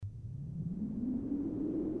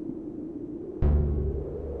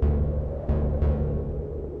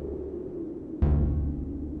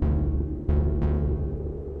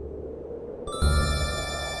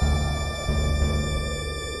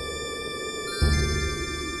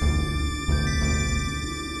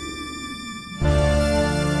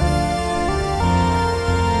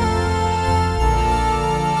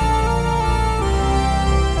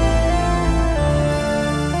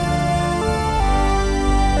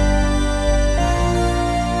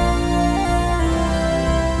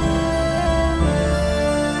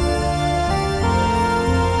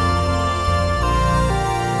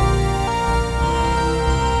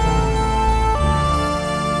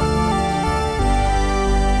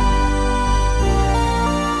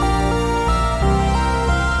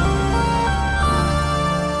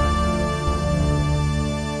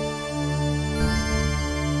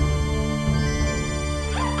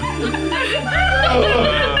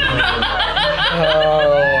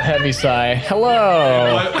Jeremy Sai.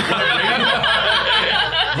 Hello.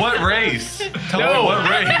 What race? Tell me what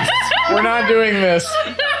race. We're not doing this.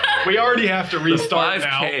 We already have to restart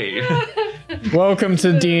 5K. now. Welcome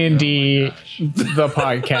to D&D, the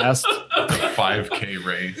podcast. 5K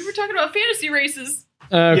race. We were talking about fantasy races.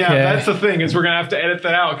 Okay. Yeah, that's the thing, is we're going to have to edit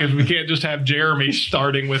that out because we can't just have Jeremy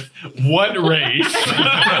starting with what race.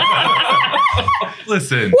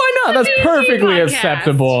 Listen. Why not? That's D&D perfectly podcast.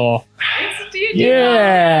 acceptable. It's a D&D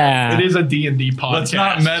Yeah. It is a D&D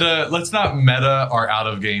podcast. Let's not meta our out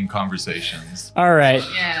of game conversations. All right.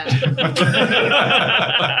 Yeah.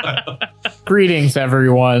 Greetings,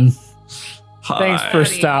 everyone. Hi. Thanks for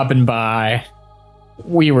stopping by.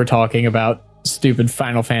 We were talking about stupid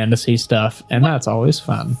Final Fantasy stuff, and that's always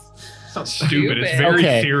fun. It's not stupid. It's Stupid. very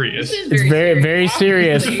Okay. serious. It's very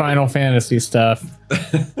serious Final Fantasy stuff.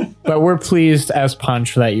 But we're pleased as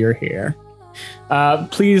punch that you're here.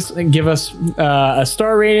 Please give us a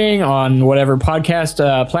star rating on whatever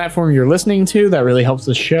podcast platform you're listening to. That really helps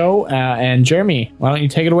the show. And Jeremy, why don't you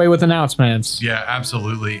take it away with announcements? Yeah,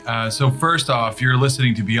 absolutely. So first off, you're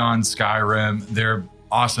listening to Beyond Skyrim. They're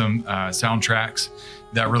awesome soundtracks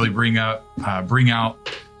that really bring out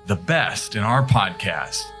the best in our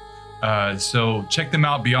podcast. So check them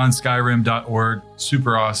out, beyondskyrim.org.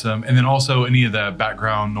 Super awesome. And then also any of the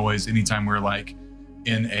background noise, anytime we're like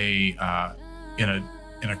in a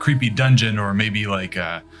creepy dungeon, or maybe like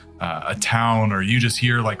a town, or you just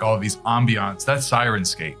hear like all of these ambiance, that's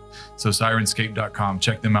Sirenscape. So sirenscape.com,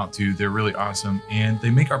 check them out too. They're really awesome, and they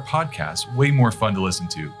make our podcast way more fun to listen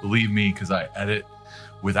to. Believe me, because I edit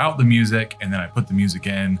without the music and then I put the music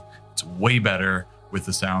in. It's way better with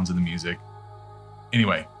the sounds of the music.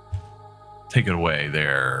 Anyway, take it away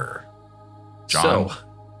there, John. So,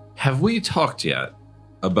 have we talked yet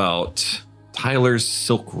about Tyler's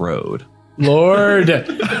Silk Road? Lord. I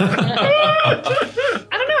don't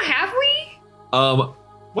know. Have we?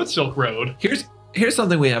 What's Silk Road? Here's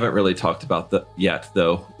something we haven't really talked about yet,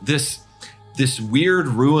 though. This weird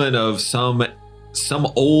ruin of some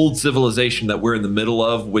old civilization that we're in the middle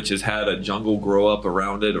of, which has had a jungle grow up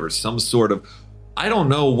around it, or some sort of, I don't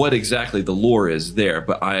know what exactly the lore is there,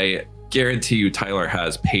 but I guarantee you Tyler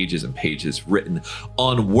has pages and pages written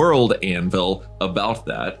on World Anvil about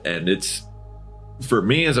that, and it's, for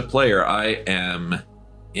me as a player, I am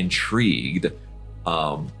intrigued,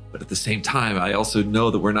 but at the same time, I also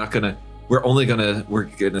know that we're gonna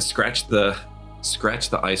scratch the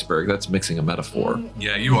iceberg. That's mixing a metaphor.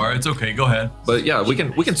 Yeah, you are. It's okay. Go ahead. But yeah, we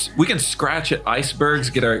can scratch at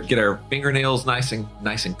icebergs, get our fingernails nice and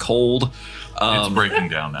cold. It's breaking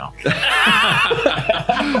down now.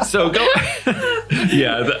 So go.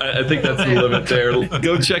 Yeah, I think that's the limit there.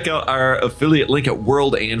 Go check out our affiliate link at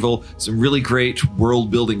World Anvil. Some really great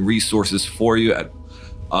world building resources for you.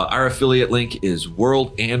 Our affiliate link is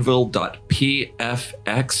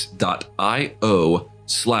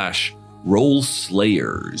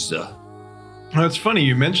worldanvil.pfx.io/rollslayers. Well, it's funny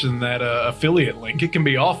you mentioned that affiliate link. It can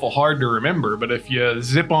be awful hard to remember, but if you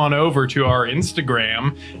zip on over to our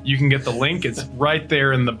Instagram, you can get the link. It's right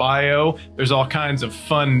there in the bio. There's all kinds of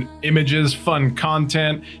fun images, fun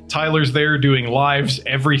content. Tyler's there doing lives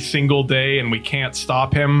every single day, and we can't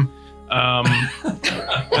stop him.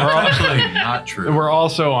 That's actually not true. We're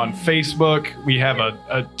also on Facebook. We have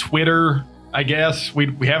a Twitter, I guess.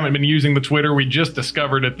 We haven't been using the Twitter. We just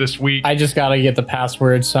discovered it this week. I just got to get the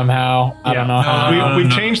password somehow. I don't know how.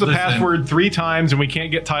 We've changed the Listen. password 3 times, and we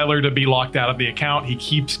can't get Tyler to be locked out of the account. He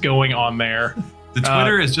keeps going on there. The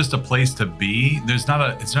Twitter is just a place to be. It's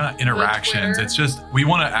not interactions. Twitter. It's just, we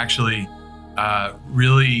want to actually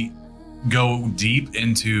really go deep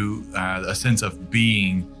into a sense of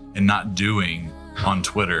being and not doing on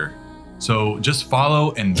Twitter. So just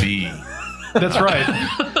follow and be. That's right.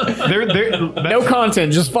 No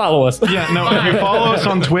content, just follow us. Yeah, no, if you follow us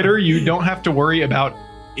on Twitter, you don't have to worry about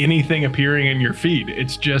anything appearing in your feed.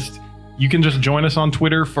 It's just, you can just join us on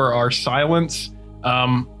Twitter for our silence.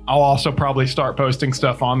 I'll also probably start posting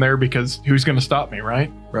stuff on there, because who's going to stop me,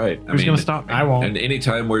 right? Right. Who's going to stop me? I won't. And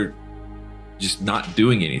anytime we're just not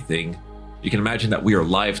doing anything, you can imagine that we are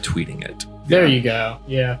live tweeting it. There you go.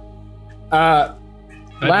 Yeah. That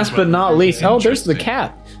Last is but not least, oh, there's the interesting.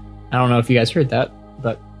 cat. I don't know if you guys heard that,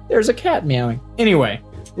 but there's a cat meowing. Anyway,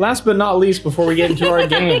 last but not least, before we get into our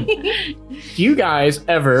game, do you guys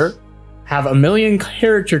ever have a million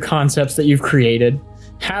character concepts that you've created,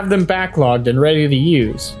 have them backlogged and ready to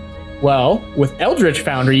use? Well, with Eldritch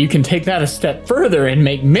Foundry, you can take that a step further and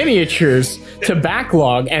make miniatures to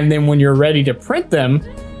backlog, and then when you're ready to print them,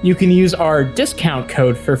 you can use our discount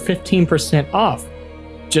code for 15% off.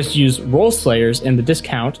 Just use Rollslayers in the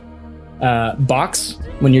discount box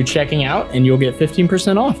when you're checking out, and you'll get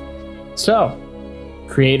 15% off. So,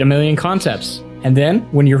 create a million concepts. And then,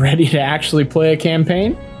 when you're ready to actually play a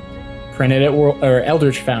campaign, print it at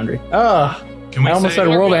Eldritch Foundry. Can we I almost say, said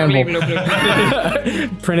World Anvil.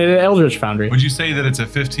 Print it at Eldritch Foundry. would you say that it's a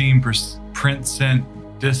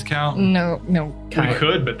 15% discount? No. We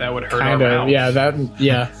could, but that would hurt Kind our of, mouths.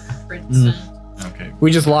 yeah. Okay. We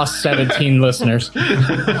just lost 17 listeners.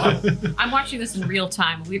 I'm watching this in real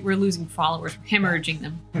time. We're losing followers. We're hemorrhaging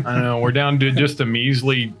them. I know. We're down to just a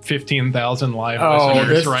measly 15,000 live Oh, listeners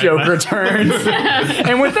this right joke now. returns.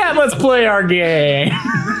 And with that, let's play our game.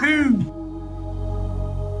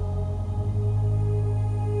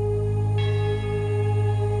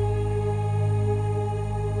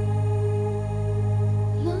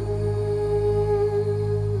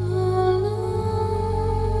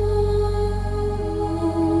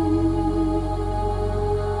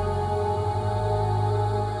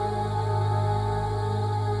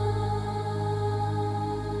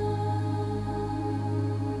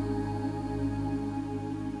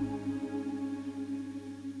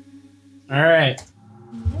 All right.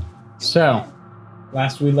 So,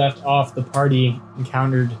 last we left off, the party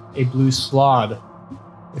encountered a blue slod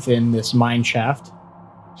within this mine shaft.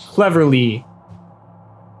 Cleverly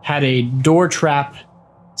had a door trap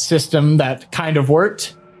system that kind of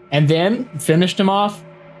worked, and then finished him off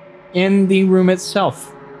in the room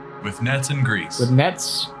itself With nets and grease. with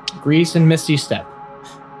nets, grease, and misty step,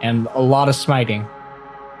 and a lot of smiting.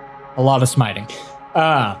 What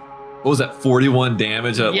was that? 41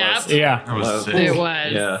 damage. That Yep. was- Yeah. That was sick. It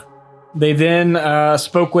was. Yeah. They then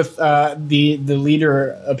spoke with the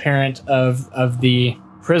leader apparent of the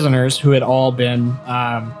prisoners who had all been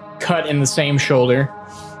cut in the same shoulder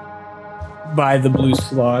by the blue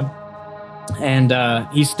slod, and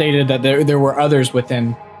he stated that there were others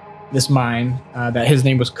within this mine. That his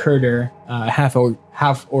name was Kurder,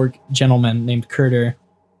 half orc gentleman named Kurder,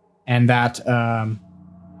 and that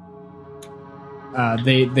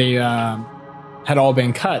they had all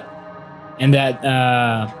been cut, and that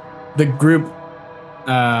the group,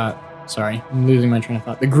 sorry, I'm losing my train of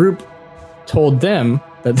thought. The group told them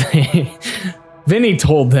that Vinny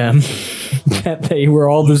told them that they were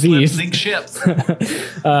all diseased, Sink ships.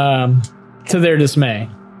 to their dismay.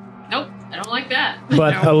 Nope, I don't like that.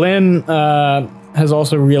 But No. Alin has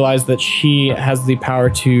also realized that she has the power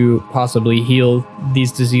to possibly heal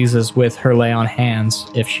these diseases with her lay on hands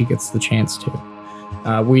if she gets the chance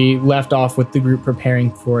to. We left off with the group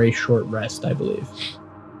preparing for a short rest, I believe.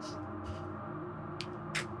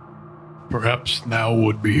 Perhaps now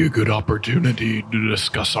would be a good opportunity to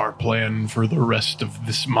discuss our plan for the rest of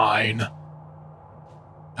this mine.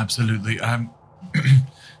 Absolutely.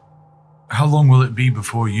 How long will it be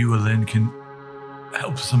before you, Alin, can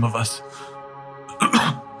help some of us?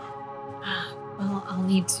 Well, I'll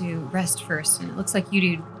need to rest first, and it looks like you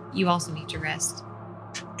do. You also need to rest.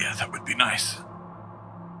 Yeah, that would be nice.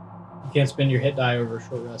 You can't spend your hit die over a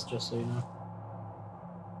short rest, just so you know.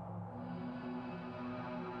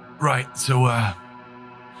 Right, so, I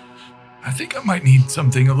think I might need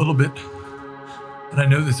something a little bit. And I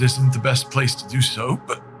know this isn't the best place to do so,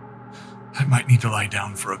 but I might need to lie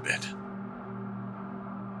down for a bit.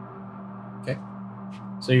 Okay.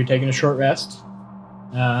 So you're taking a short rest.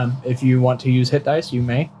 If you want to use hit dice, you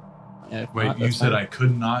may. If Wait, not, you that's said fine. I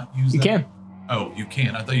could not use You that? can. Oh, you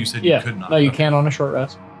can. I thought you said Yeah. you could not. No, you Okay. can on a short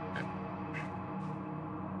rest.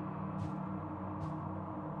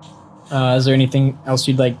 Is there anything else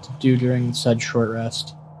you'd like to do during said short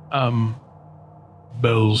rest?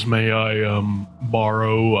 Bells, may I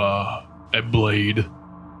borrow a blade?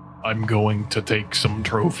 I'm going to take some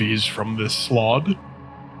trophies from this slot.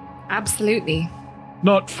 Absolutely.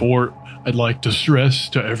 I'd like to stress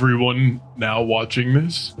to everyone now watching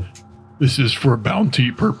this, this is for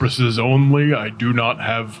bounty purposes only. I do not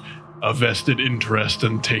have a vested interest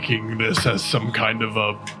in taking this as some kind of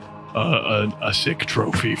a sick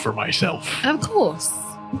trophy for myself. Of course.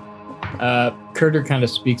 Kurder kind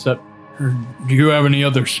of speaks up. Do you have any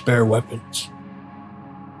other spare weapons?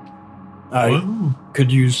 I Well,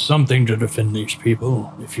 could use something to defend these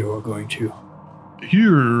people if you are going to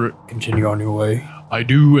here continue on your way. I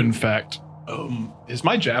do, in fact. Is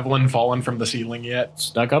my javelin fallen from the ceiling yet?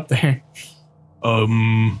 Stuck up there.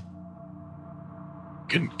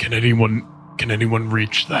 Can anyone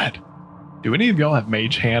reach that? Do any of y'all have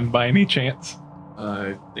mage hand by any chance?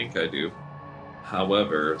 I think I do.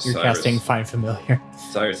 However, You're casting Find Familiar.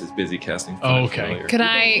 Cyrus is busy casting. Oh, Find okay. Familiar. Could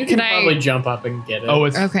I? You Could can probably I? jump up and get it. Oh,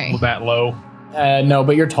 it's Okay. that low. No,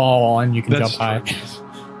 but you're tall and you can That's jump high. true.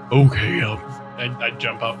 Okay, I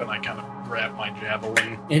jump up and I kind of grab my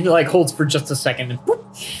javelin. And it like holds for just a second and whoop.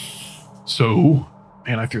 So,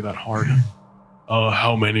 man, I threw that hard.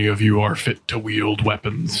 How many of you are fit to wield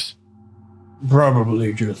weapons?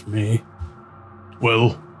 Probably just me.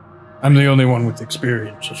 Well, I'm the only one with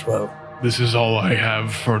experience as well. this is all I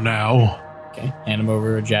have for now. Okay, hand him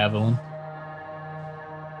over a javelin.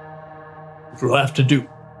 It'll have to do.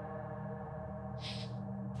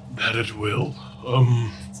 That it will.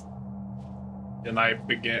 And I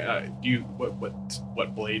began.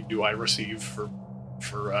 What blade do I receive for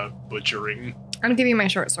butchering? I'm gonna give you my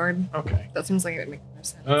short sword. Okay. That seems like it would make more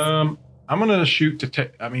sense. I'm gonna shoot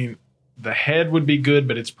to. I mean, the head would be good,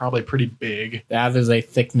 but it's probably pretty big. That is a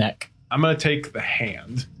thick neck. I'm gonna take the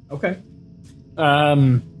hand. Okay. I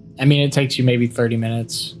mean, it takes you maybe 30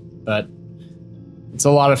 minutes, but it's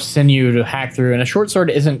a lot of sinew to hack through, and a short sword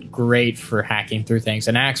isn't great for hacking through things.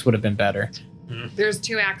 An axe would have been better. There's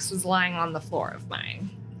 2 axes lying on the floor of mine.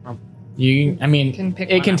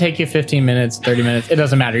 It can take you 15 minutes, 30 minutes. It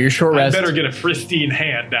doesn't matter. You're short I rest. better get a pristine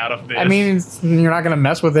hand out of this. I mean, you're not going to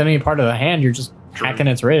mess with any part of the hand. You're just True. hacking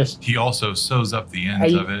its wrist. He also sews up the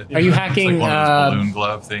ends of it. Are you It's hacking like one of those balloon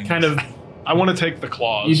glove things. kind of... I want to take the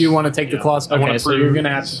claws. You do want to take the claws? I wanna Okay, so you're prove going to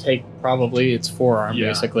have to take probably its forearm,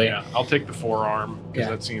 basically. Yeah, I'll take the forearm because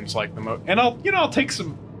Yeah. that seems like the most. And I'll take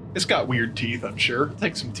some. It's got weird teeth, I'm sure. I'll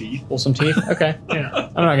take some teeth. Pull some teeth? Okay. Yeah.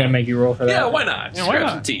 I'm not going to make you roll for that. Yeah, why not? Yeah, why Scratch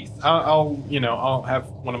not? some teeth. I'll have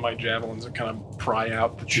one of my javelins and kind of pry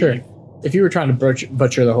out the Sure. teeth. If you were trying to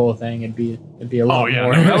butcher the whole thing, it'd be a lot Oh yeah,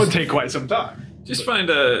 more. no, that would take quite some time. Just find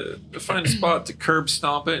a spot to curb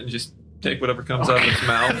stomp it and just take whatever comes out of its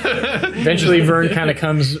mouth. Eventually, Vern kind of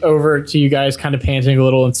comes over to you guys, kind of panting a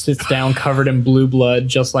little, and sits down covered in blue blood,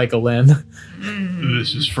 just like Alen.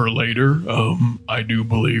 This is for later. I do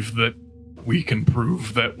believe that we can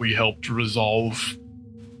prove that we helped resolve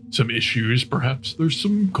some issues. Perhaps there's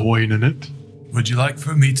some coin in it. Would you like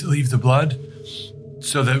for me to leave the blood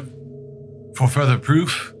so that for further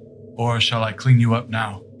proof, or shall I clean you up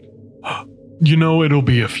now? You know, it'll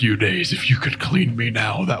be a few days. If you could clean me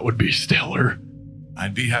now, that would be stellar.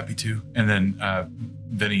 I'd be happy to. And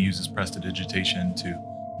then he uses prestidigitation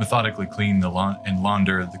to methodically clean and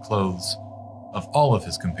launder the clothes of all of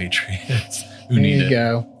his compatriots who There need you it.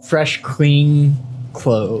 go. Fresh, clean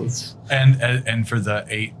clothes. And for the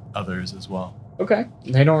 8 others as well. Okay.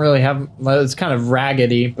 They don't really have. Well, it's kind of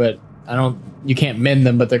raggedy, but you can't mend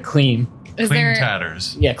them, but they're clean. Is Clean there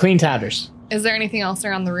tatters. Yeah, clean tatters. is there anything else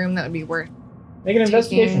around the room that would be worth? Make an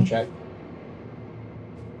investigation Taking-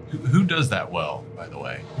 check. Who does that well, by the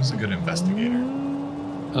way? Who's a good investigator?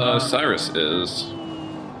 Cyrus is,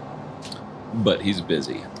 but he's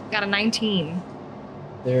busy. Got a 19.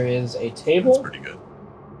 There is a That's table, pretty good.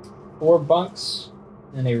 4 bunks,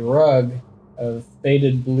 and a rug of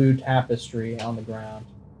faded blue tapestry on the ground.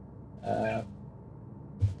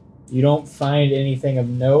 You don't find anything of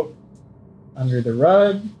note under the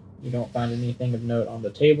rug. You don't find anything of note on the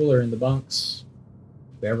table or in the bunks.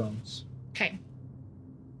 Bare bones. Okay.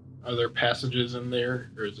 Are there passages in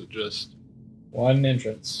there, or is it just... One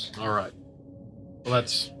entrance. All right. Well,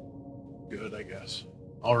 that's good, I guess.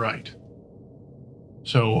 All right.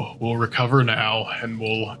 So we'll recover now, and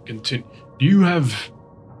we'll continue. Do you have...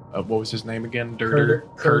 what was his name again? Durder?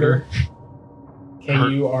 Kurder.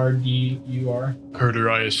 Kurdur.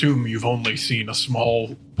 Kurder, I assume you've only seen a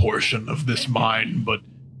small portion of this mine, but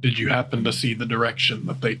did you happen to see the direction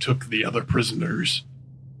that they took the other prisoners?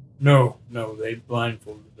 No, they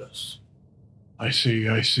blindfolded us. I see.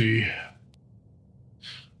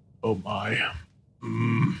 Oh my.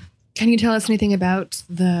 Can you tell us anything about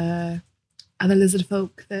the other lizard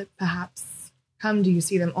folk that perhaps come? Do you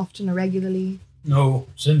see them often or regularly? No,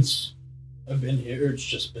 since I've been here, it's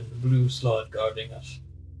just been the blue slot guarding us.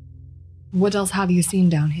 What else have you seen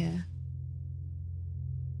down here?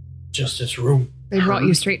 Just this room. They brought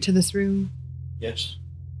you straight to this room? Yes.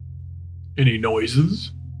 Any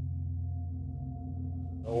noises?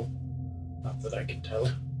 No. Not that I can tell.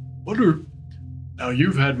 Now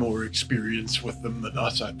you've had more experience with them than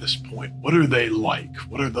us at this point. What are they like?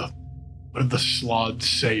 What do the slods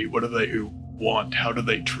say? What do they want? How do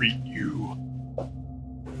they treat you?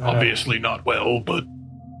 Obviously not well, but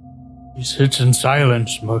He sits in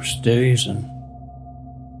silence most days, and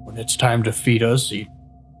when it's time to feed us, he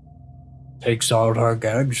takes out our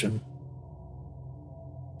gags and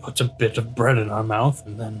puts a bit of bread in our mouth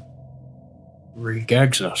and then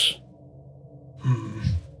re-gags us.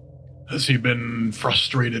 Has he been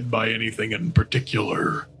frustrated by anything in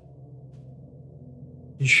particular?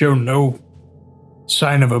 He showed no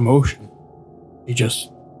sign of emotion. He just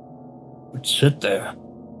would sit there,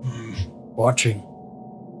 watching.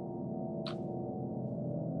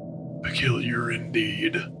 Peculiar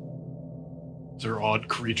indeed. They're odd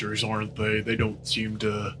creatures, aren't they? They don't seem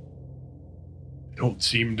to don't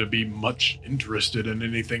seem to be much interested in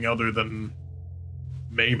anything other than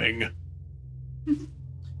maiming.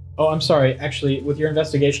 Oh, I'm sorry. Actually, with your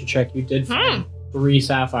investigation check, you did find 3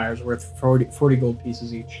 sapphires worth 40 gold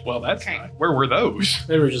pieces each. Well, that's Okay. nice. Where were those?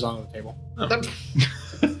 They were just on the table. Are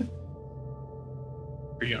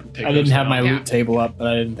you gonna take I didn't those have down? my Yeah. loot table up, but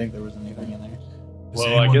I didn't think there was anything in there. Does Well, I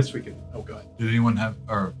anyone- guess we could. Oh, go ahead. Did anyone have,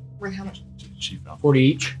 or Worth how much? she found? 40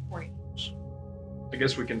 each. 40. I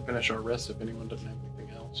guess we can finish our rest if anyone doesn't have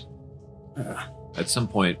anything else. At some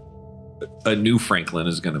point, a new Franklin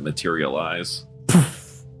is going to materialize.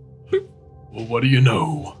 Well, what do you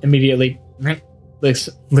know? Immediately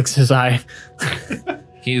licks his eye.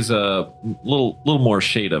 He's a little more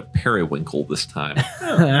shade of periwinkle this time.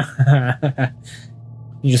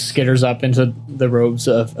 He just skitters up into the robes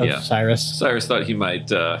of Yeah. Cyrus. Cyrus thought he might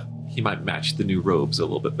match the new robes a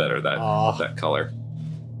little bit better, Aw. that color.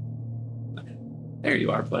 There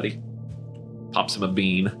you are, buddy. Pops him a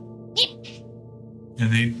bean.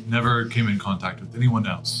 And they never came in contact with anyone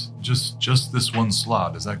else. Just this one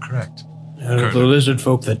slot, is that correct? The lizard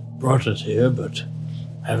folk that brought us here, but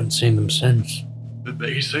haven't seen them since. Did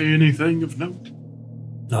they say anything of note?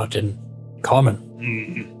 Not in common.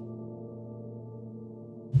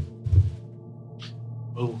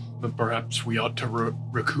 Well, then perhaps we ought to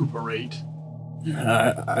recuperate.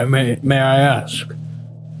 May I ask?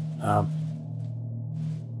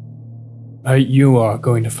 You are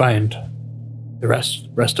going to find the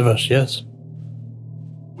rest of us, yes?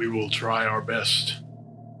 We will try our best.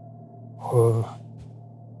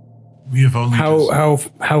 We have only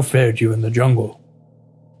How fared you in the jungle?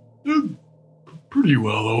 Pretty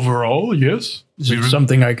well overall, yes. Is it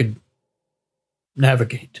something I could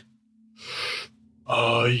navigate?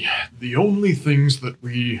 The only things that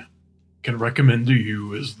we can recommend to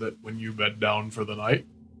you is that when you bed down for the night,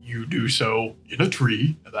 you do so in a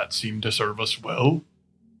tree. That seemed to serve us well.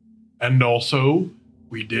 And also,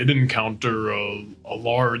 we did encounter a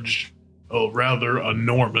large, rather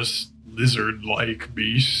enormous lizard-like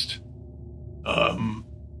beast.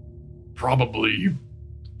 Probably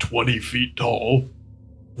 20 feet tall.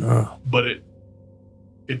 But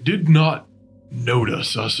it did not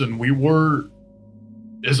notice us, and we were,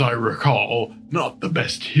 as I recall, not the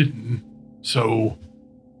best hidden. So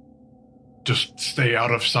just stay out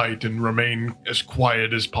of sight and remain as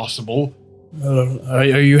quiet as possible. Are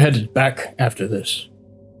you headed back after this?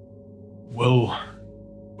 Well,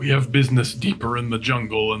 we have business deeper in the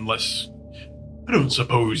jungle unless... I don't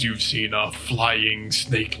suppose you've seen a flying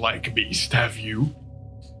snake-like beast, have you?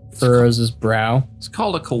 Furrows his brow. It's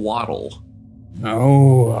called a coatl.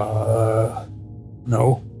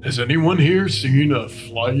 No. Has anyone here seen a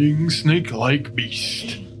flying snake-like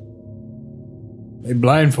beast? They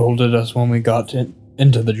blindfolded us when we got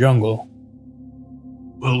into the jungle.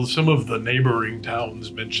 Well, some of the neighboring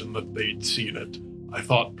towns mentioned that they'd seen it. I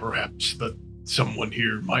thought perhaps that someone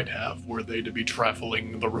here might have, were they to be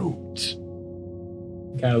traveling the roads.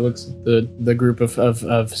 Kind of looks at the group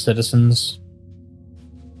of citizens.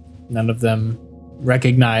 None of them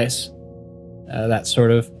recognize that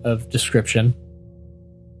sort of description.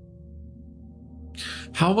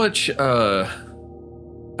 How much,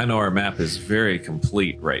 I know our map is very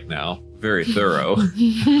complete right now, very thorough.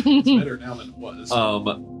 It's better now than it was.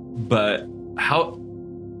 But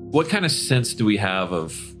what kind of sense do we have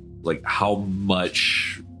of like how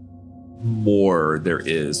much more there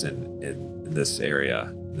is in this area?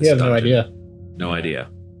 In this You have no dungeon? idea. No idea.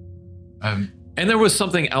 Um, And there was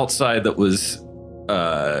something outside that was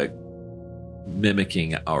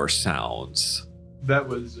mimicking our sounds. That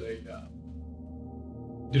was a...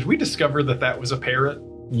 Did we discover that was a parrot?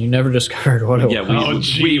 You never discovered what it Yeah, was. Oh,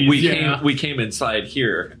 geez, we yeah. came inside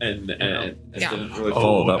here and Yeah. didn't really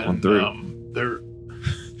follow that one and, through.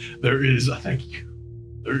 There is, I think,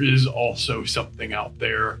 there is also something out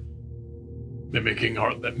there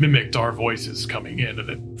that mimicked our voices coming in, and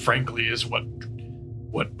it frankly is what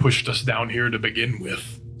pushed us down here to begin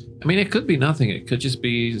with. I mean, it could be nothing. It could just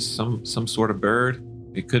be some sort of bird.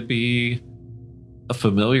 It could be a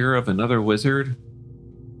familiar of another wizard.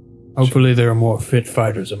 Hopefully there are more fit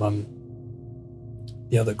fighters among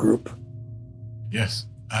the other group. yes.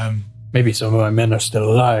 Maybe some of my men are still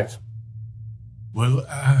alive. Well,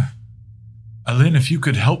 Alin, if you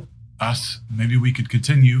could help us, maybe we could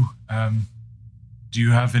continue. Do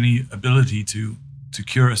you have any ability to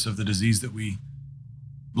cure us of the disease that we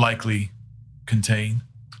likely contain?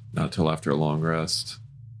 Not till after a long rest.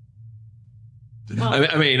 Then-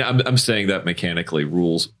 I mean, I'm saying that mechanically,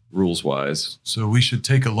 rules wise. So we should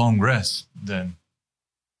take a long rest then.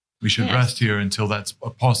 We should Yes. rest here until that's a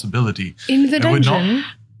possibility. In the It would not- dungeon,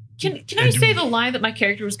 Can I say the line that my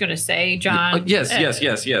character was going to say, John? Yes.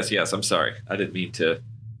 I'm sorry. I didn't mean to.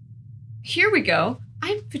 Here we go.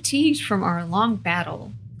 I'm fatigued from our long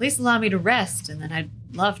battle. Please allow me to rest, and then I'd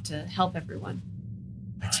love to help everyone.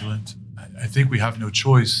 Excellent. I think we have no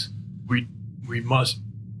choice. We must.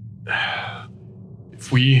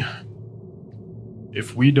 If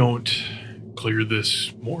we don't clear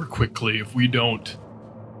this more quickly, if we don't,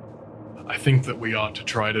 I think that we ought to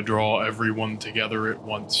try to draw everyone together at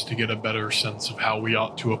once to get a better sense of how we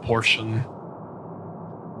ought to apportion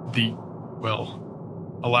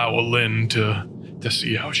allow Lynn to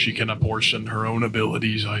see how she can apportion her own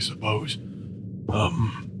abilities, I suppose.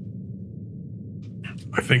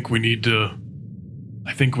 I think we need to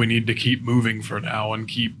keep moving for now and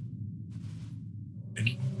keep.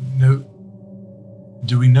 No.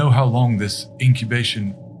 Do we know how long this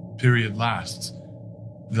incubation period lasts?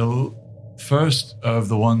 The first of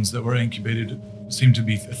the ones that were incubated seemed to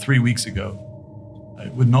be 3 weeks ago. I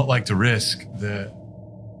would not like to risk the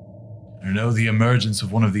emergence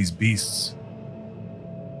of one of these beasts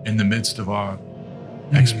in the midst of our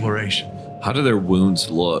exploration. How do their wounds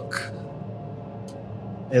look?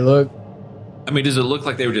 They look. I mean, does it look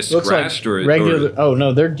like they were just Looks scratched like regular. Oh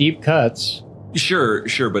no, they're deep cuts. Sure,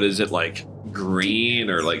 but is it like green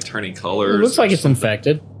or like turning colors? It looks like it's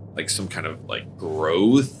infected. Like some kind of like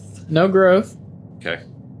growth? No growth. Okay.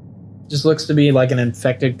 Just looks to be like an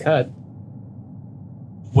infected cut.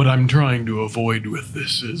 What I'm trying to avoid with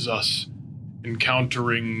this is us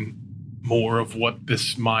encountering more of what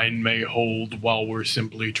this mine may hold while we're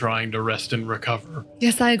simply trying to rest and recover.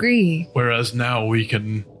 Yes, I agree. Whereas now we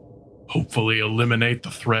can hopefully eliminate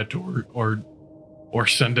the threat or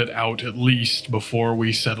send it out at least before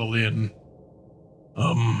we settle in.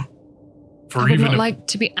 I would not like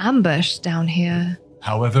to be ambushed down here.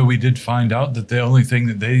 However, we did find out that the only thing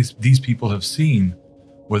that these people have seen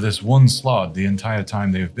were this one slot the entire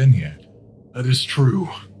time they have been here. That is true.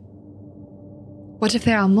 What if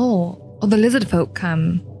there are more? Or the lizard folk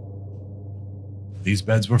come? These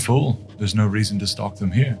beds were full. There's no reason to stock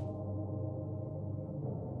them here.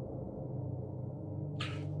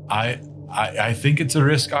 I think it's a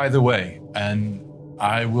risk either way, and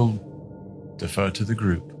I will defer to the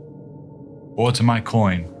group. Or to my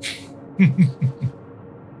coin.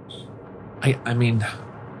 I mean,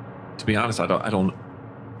 to be honest, I don't.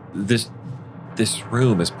 This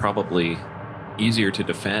room is probably easier to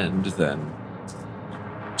defend than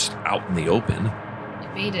just out in the open.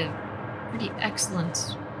 It made a pretty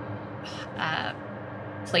excellent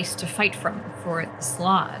place to fight from for the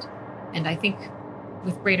slot, and I think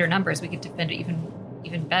with greater numbers we could defend it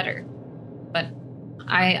even better. But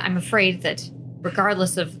I'm afraid that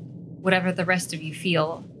regardless of whatever the rest of you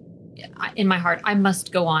feel, in my heart, I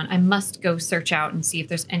must go on. I must go search out and see if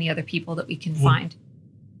there's any other people that we can find.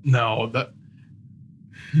 No, that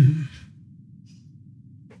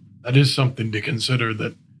is something to consider,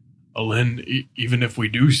 that Alin, even if we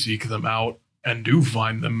do seek them out and do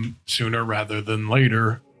find them sooner rather than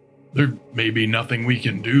later, there may be nothing we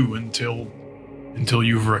can do until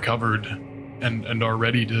you've recovered and are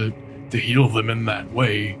ready to heal them in that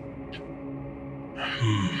way.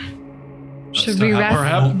 Should we rest?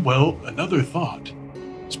 Another thought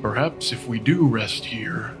is perhaps if we do rest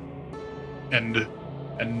here and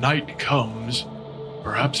night comes,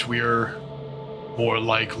 perhaps we are more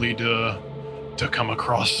likely to come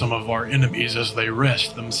across some of our enemies as they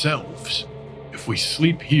rest themselves. If we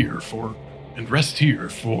sleep here and rest here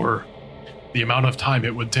for the amount of time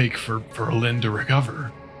it would take for Lynn to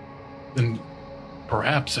recover, then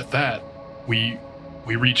perhaps at that we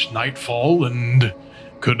reach nightfall and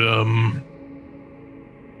could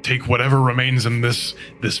take whatever remains in this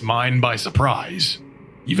mine by surprise.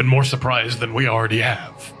 Even more surprise than we already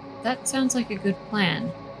have. That sounds like a good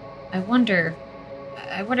plan. I wonder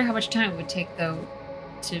how much time it would take, though,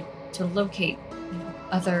 to locate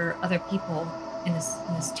other people in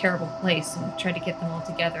this terrible place and try to get them all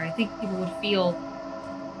together. I think people would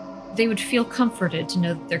feel comforted to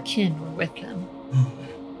know that their kin were with them.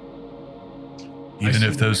 Even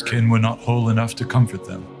if those kin were not whole enough to comfort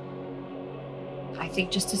them. I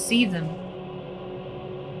think just to see them.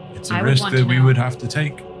 It's a risk that we would have to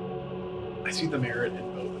take. I see the merit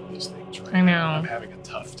in both of these things right I know. now. I'm having a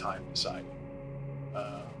tough time deciding.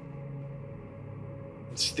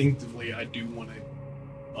 Instinctively, I do want to,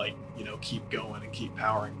 keep going and keep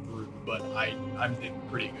powering through, but I'm in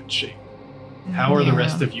pretty good shape. How are the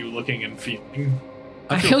rest of you looking and feeling?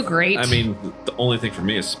 I feel great. I mean, the only thing for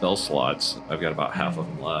me is spell slots. I've got about half of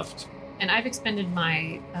them left. And I've expended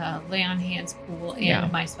my lay on hands pool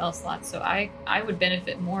and my spell slots, so I would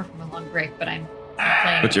benefit more from a long break, but I'm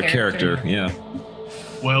playing But your character, yeah.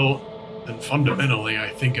 Well, then fundamentally, I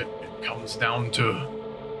think it comes down to.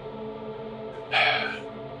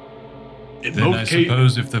 In Then I both cases,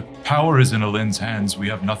 suppose if the power is in Alin's hands, we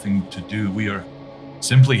have nothing to do. We are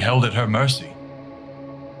simply held at her mercy.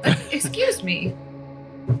 Excuse me.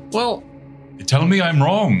 Well, Tell me I'm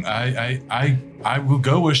wrong. I will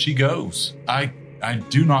go where she goes. I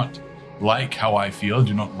do not like how I feel.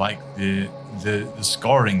 Do not like the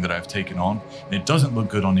scarring that I've taken on, and it doesn't look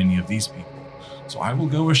good on any of these people. So I will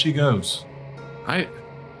go where she goes. I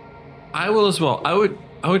will as well. I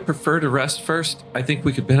would prefer to rest first. I think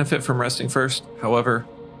we could benefit from resting first. However,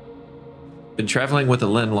 been traveling with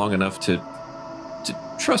Alin long enough to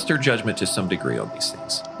trust her judgment to some degree on these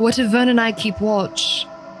things. What if Vern and I keep watch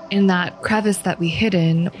in that crevice that we hid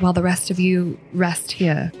in while the rest of you rest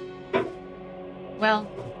here? Well,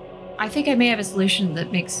 I think I may have a solution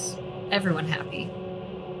that makes everyone happy.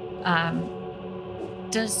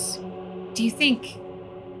 Do you think,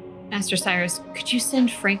 Master Cyrus, could you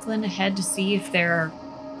send Franklin ahead to see if there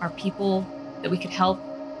are people that we could help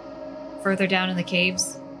further down in the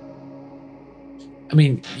caves? I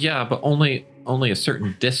mean, yeah, but only a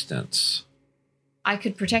certain distance. I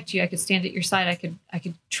could protect you. I could stand at your side. I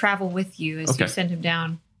could travel with you as Okay. you send him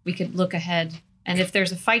down. We could look ahead. And if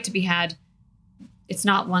there's a fight to be had, it's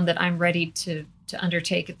not one that I'm ready to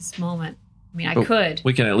undertake at this moment. I mean, I But could.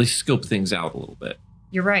 We can at least scope things out a little bit.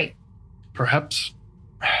 You're right. perhaps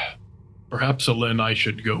Alin, I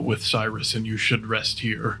should go with Cyrus, and you should rest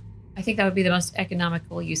here. I think that would be the most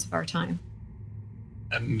economical use of our time.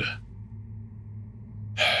 And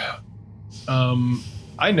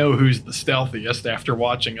I know who's the stealthiest after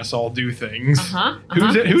watching us all do things.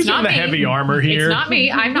 Who's It's not in the me. heavy armor here? It's not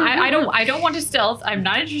me. I'm not. I don't want to stealth. I'm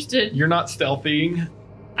not interested. You're not stealthying?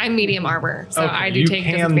 I'm medium armor, so Okay, I do you take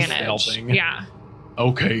can disadvantage. stealthing. Yeah.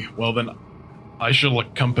 Okay, well then I shall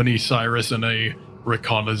accompany Cyrus in a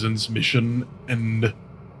reconnaissance mission and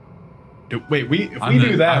if we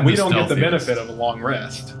do that, I'm we the don't get the stealthiest. benefit of a long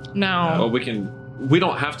rest. No. Well, we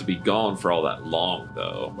don't have to be gone for all that long,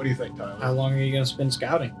 though. What do you think, Tyler? How long are you going to spend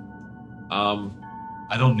scouting?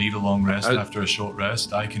 I don't need a long rest after a short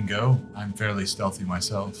rest. I can go. I'm fairly stealthy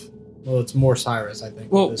myself. Well, it's more Cyrus, I think.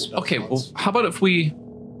 with Well, this spell okay. Well, slots. how about if we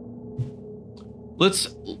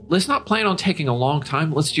let's not plan on taking a long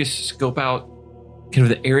time. Let's just scope out kind of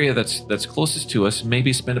the area that's closest to us.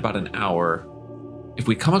 Maybe spend about an hour. If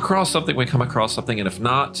we come across something, we come across something, and if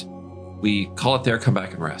not, we call it there, come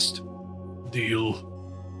back and rest. Deal.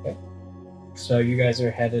 So you guys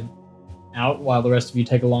are headed out while the rest of you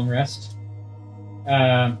take a long rest.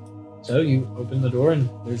 So you open the door and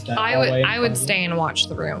there's that hallway in I front would of you. stay and watch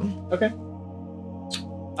the room. Okay.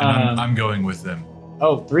 And I'm going with them.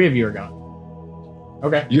 Oh, 3 of you are gone.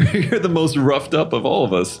 Okay. You're the most roughed up of all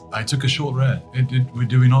of us. I took a short rest.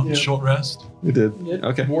 Do we not Yeah. short rest? We did. Yeah.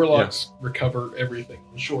 Okay. Warlocks recover everything.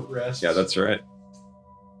 Short rest. Yeah, that's right.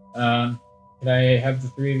 Could I have the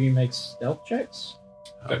 3 of you make stealth checks?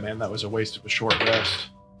 Oh man, that was a waste of a short rest.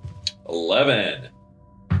 11.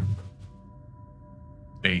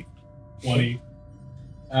 8. 20.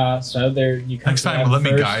 So there you come. Next to time, that let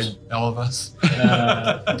me first, guide all of us.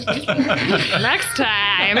 Next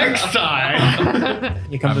time. Next time.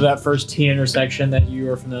 You come to that first T intersection that you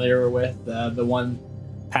are familiar with, the one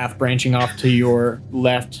path branching off to your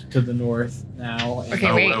left to the north now. And-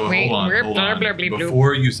 Okay, wait. hold on. Hold on. Blah, blah, blah, blah.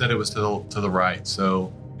 Before you said it was to the right,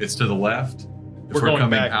 so it's to the left. If We're we're going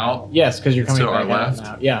coming back. out, Yes, because you're It's coming to our back out left?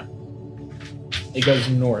 now. Yeah. It goes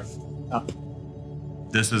north. Up.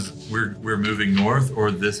 this is we're moving north,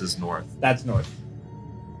 or this is north. That's north.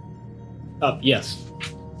 Up, yes.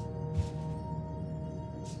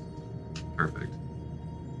 Perfect.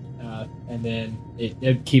 And then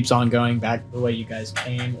it keeps on going back the way you guys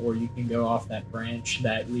came, or you can go off that branch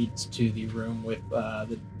that leads to the room with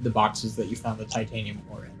the boxes that you found the titanium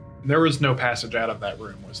ore in. There was no passage out of that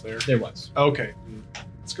room, was there? There was. Okay.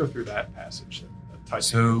 Let's go through that passage.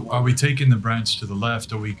 So, are we taking the branch to the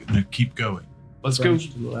left, or are we going to keep going? Let's go. Branch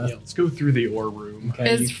to the left. Yeah, let's go through the ore room. Okay,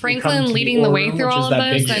 Is you Franklin come to leading the ore way room, through which all is of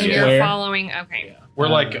that this, big and you're square. following? Okay. Yeah. We're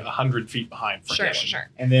like 100 feet behind Franklin. Sure.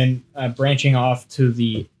 And then branching off to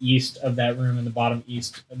the east of that room in the bottom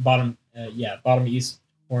east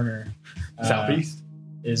corner Southeast?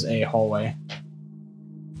 is a hallway.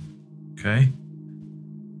 Okay.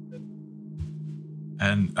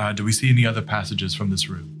 And do we see any other passages from this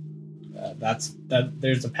room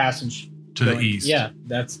There's a passage to the going- east? Yeah,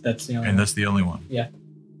 that's the only And one. that's the only one. Yeah.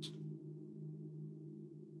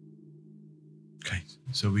 Okay.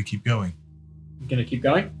 So we keep going. I'm gonna keep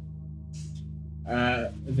going.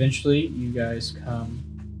 Eventually, you guys come.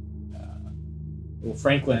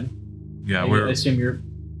 Franklin. Yeah, I assume you're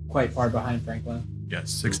quite far behind Franklin. Yeah,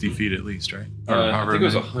 60 feet at least, right? Or I however think it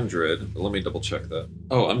was many. 100. Let me double check that.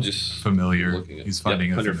 Oh, I'm just Familiar. looking at. He's finding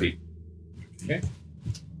 100 it. feet. Okay.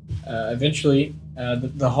 Eventually,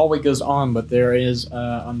 the hallway goes on, but there is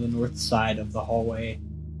on the north side of the hallway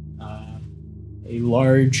a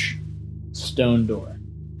large stone door.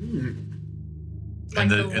 And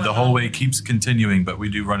the hallway keeps continuing, but we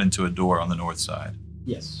do run into a door on the north side.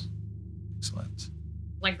 Yes. Excellent.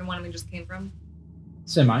 Like the one we just came from?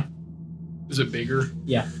 Semi. Is it bigger?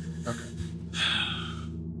 Yeah. Okay.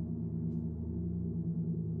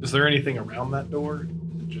 Is there anything around that door?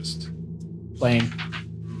 Is it just Plain. I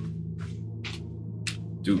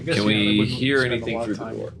guess, Can they we wouldn't hear spend a anything lot through of the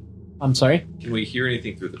time. door? I'm sorry? Can we hear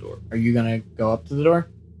anything through the door? Are you going to go up to the door?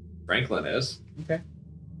 Franklin is. Okay.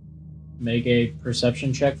 Make a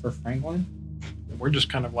perception check for Franklin. We're just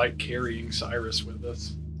kind of like carrying Cyrus with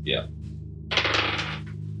us. Yeah.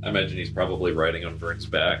 I imagine he's probably riding on Vern's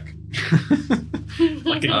back.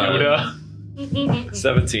 Like a Yoda.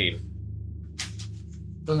 17.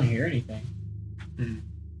 Doesn't hear anything.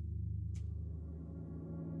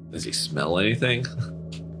 Does he smell anything?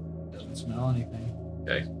 Doesn't smell anything.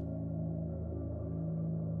 Okay.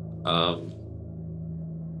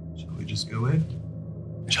 Shall we just go in?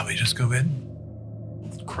 Shall we just go in?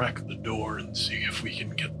 Crack the door and see if we can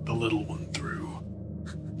get the little one through.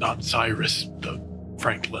 Not Cyrus, the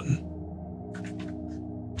Franklin.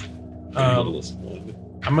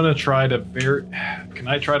 I'm gonna try to Can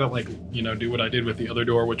I try to do what I did with the other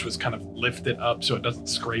door, which was kind of lift it up so it doesn't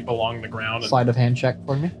scrape along the ground? Sleight of hand check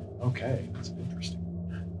for me. Okay, that's interesting.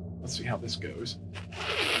 Let's see how this goes.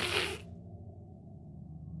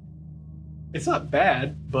 It's not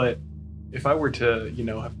bad, but if I were to,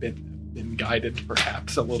 have been guided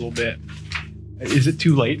perhaps a little bit, is it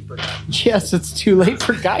too late for that? Yes, it's too late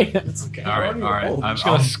for guidance. Okay. All right. I'm just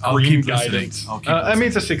gonna scream keep guidance. listening. I mean,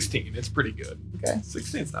 it's a 16. It's pretty good. Okay.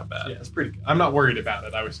 16's not bad. Yeah, it's pretty good. I'm not worried about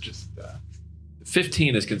it. I was just.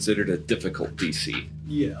 15 is considered a difficult DC.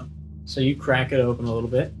 Yeah. So you crack it open a little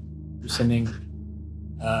bit. You're sending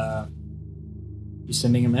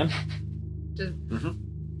him in?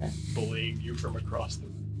 Bullying you from across the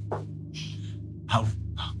room. How?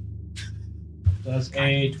 Does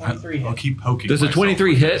a 23 I'll hit? keep poking. Does a myself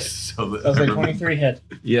 23 with hit? this So that Does a everyone- 23 hit?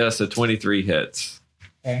 Yes, a 23 hits.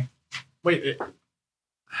 Okay. Wait,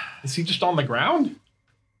 is he just on the ground?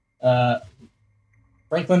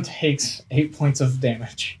 Franklin takes 8 points of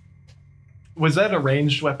damage. Was that a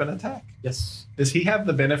ranged weapon attack? Yes. Does he have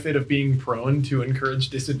the benefit of being prone to encourage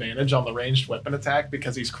disadvantage on the ranged weapon attack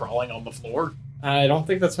because he's crawling on the floor? I don't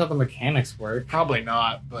think that's how the mechanics work. Probably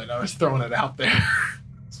not, but I was throwing it out there.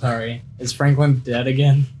 Sorry. Is Franklin dead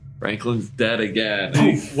again? Franklin's dead again.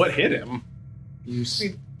 Ooh, what hit him? You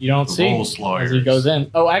don't see Roll as he slawyers. goes in.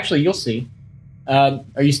 Oh, actually, you'll see. Are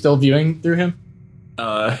you still viewing through him?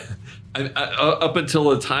 I, up until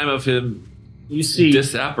the time of him You see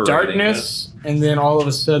disapparating. darkness, and then all of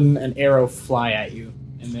a sudden an arrow fly at you,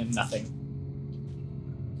 and then nothing.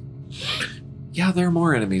 Yeah, there are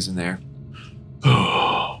more enemies in there.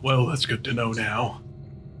 Oh, well, that's good to know now.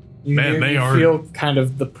 You Man, they are- feel kind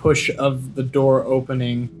of the push of the door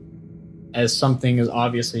opening as something is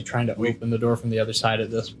obviously trying to open the door from the other side at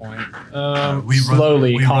this point.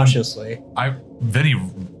 Slowly, cautiously. Vinny,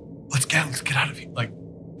 let's get out of here. Like,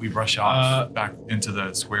 we rush off back into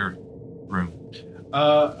the square room.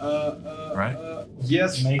 Right?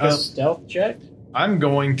 Yes. Make a stealth check. I'm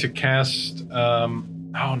going to cast.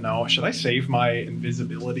 Oh no! Should I save my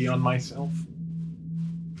invisibility on myself?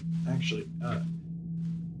 Actually,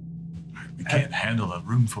 We can't handle a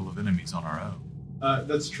room full of enemies on our own.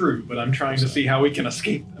 that's true. But I'm trying to see how we can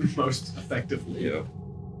escape them most effectively. Yeah.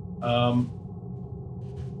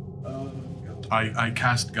 I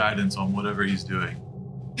cast guidance on whatever he's doing.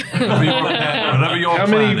 Whatever your How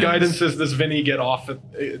plan many is. guidances does Vinny get off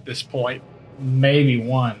at this point? Maybe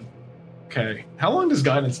one. Okay. How long does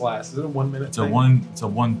guidance last? Is it a 1 minute? It's a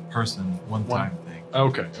one person, one time thing.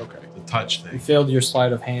 Okay. It's a touch You thing. failed your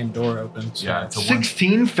sleight of hand door open. So. Yeah, it's a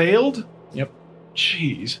 16 failed. Yep.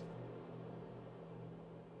 Jeez.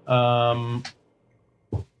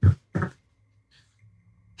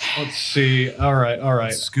 Let's see. All right.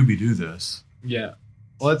 Scooby Doo this. Yeah.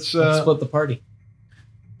 Let's Let's split the party.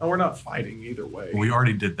 no, we're not fighting either way. We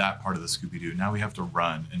already did that part of the Scooby Doo. Now we have to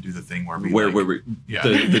run and do the thing where we yeah.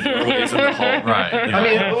 The doorways in the hall. Right. Yeah.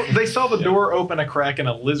 I mean, they saw the door open a crack and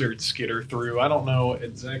a lizard skitter through. I don't know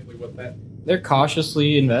exactly what that. They're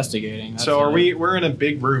cautiously investigating. That's So are it. we're in a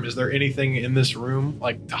big room. Is there anything in this room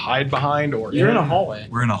like to hide behind or You're in a hallway.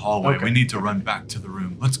 We're in a hallway. Okay. We need to run back to the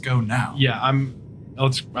room. Let's go now. Yeah,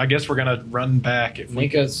 I guess we're gonna run back if we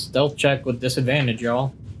Make a stealth check with disadvantage,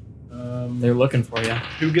 y'all. They're looking for you.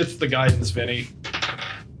 Who gets the guidance, Vinny?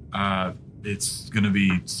 It's gonna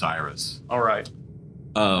be Cyrus. All right.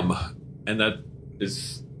 And that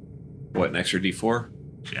is what, an extra D4?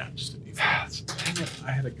 Yeah, just a D4. Dang it,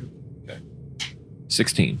 I had a good. Okay.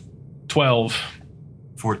 16. 12.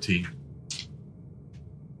 14.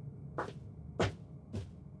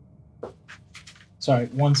 Sorry,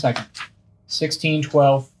 1 second. 16,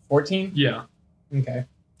 12, 14? Yeah. Okay.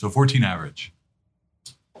 So 14 average.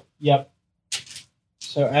 Yep.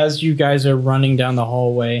 So as you guys are running down the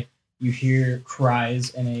hallway, you hear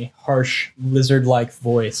cries in a harsh, lizard-like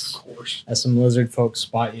voice Of course. as some lizard folks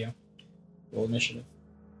spot you. Roll initiative.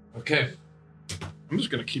 Okay. I'm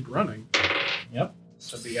just gonna keep running. Yep.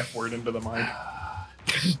 Said the F word into the mic.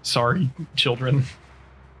 Sorry, children.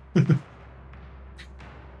 Let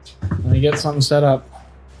me get something set up.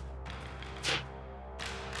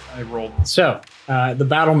 I rolled. So, the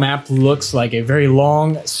battle map looks like a very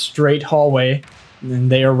long, straight hallway,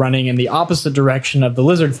 and they are running in the opposite direction of the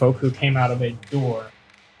lizard folk who came out of a door.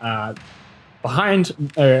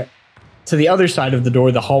 To the other side of the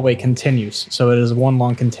door, the hallway continues, so it is one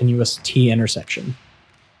long, continuous T intersection.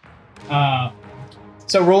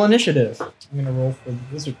 So roll initiative. I'm going to roll for the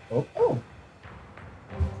lizard folk. Oh.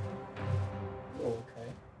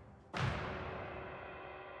 Okay.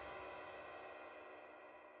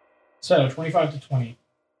 So, 25 to 20.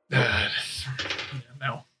 Yeah,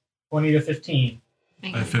 no. 20 to 15.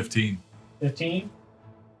 Thank At you. 15. 15.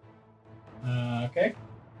 Okay.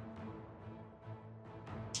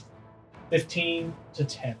 15 to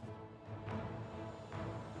 10.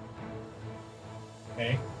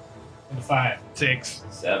 Okay. 25. 6.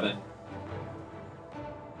 7.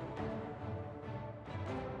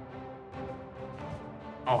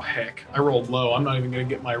 Oh, heck. I rolled low. I'm not even gonna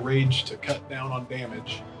get my rage to cut down on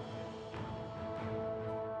damage.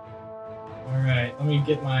 Alright, let me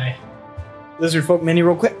get my lizard folk mini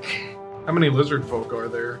real quick. How many lizard folk are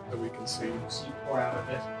there that we can see? So you pour out a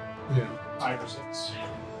bit. Yeah. 5 or 6.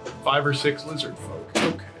 5 or 6 lizard folk.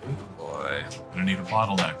 Okay. Boy. Gonna need a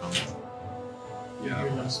bottleneck on it. You're Yeah.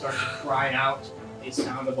 going to start to cry out a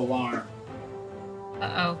sound of alarm.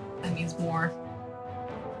 Uh-oh. That means more.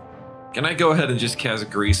 Can I go ahead and just cast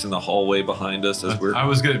grease in the hallway behind us as we're... I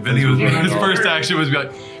was good. Vinny was Yeah. his first action was be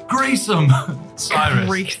like, "Grease him, Cyrus."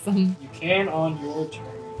 Grease them. You can on your turn.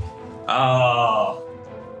 Oh.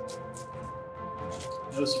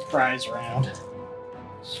 No surprise round.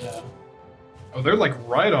 So, Oh, they're like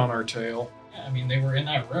right on our tail. yeah, I mean, they were in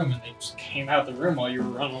that room and they just came out the room while you were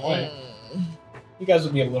running away. You guys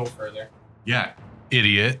will be a little further. Yeah,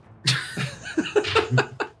 idiot.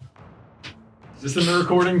 Is this in the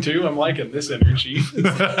recording too? I'm liking this energy.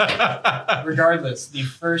 Regardless, the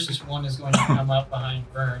first one is going to come up behind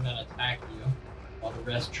Vern and attack you, while the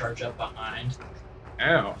rest charge up behind.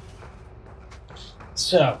 Ow.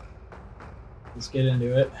 So, let's get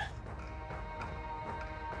into it.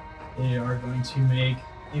 They are going to make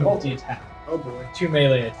a multi-attack. Oh boy. 2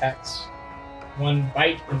 melee attacks. 1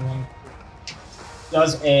 bite and 1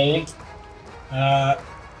 does a...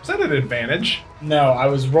 Is that an advantage? No, I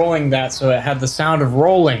was rolling that so it had the sound of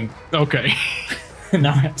rolling. Okay.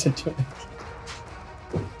 Now I have to do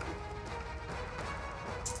it.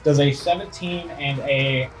 Does a 17 and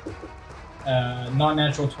a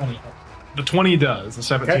non-natural 20 hit. The 20 does. The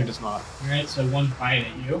 17 Okay. does not. Alright, so 1 bite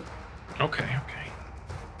at you. Okay, okay.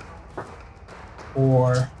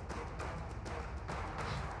 For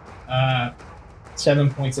 7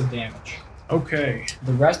 points of damage. Okay.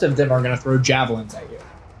 The rest of them are going to throw javelins at you.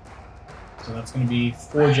 So that's going to be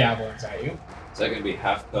 4 javelins at you. Is that going to be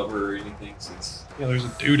half cover or anything since... Yeah, there's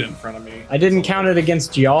a dude in front of me. I didn't count it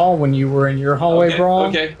against y'all when you were in your hallway okay, brawl.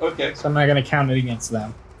 Okay. So I'm not going to count it against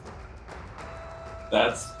them.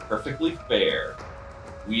 That's perfectly fair.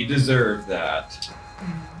 We deserve that.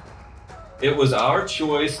 It was our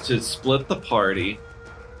choice to split the party.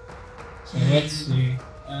 So let's see.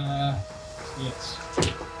 Yes.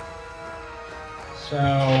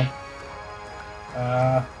 So,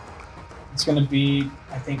 it's going to be,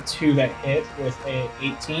 I think, 2 that hit with a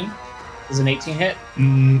 18. Is an 18 hit?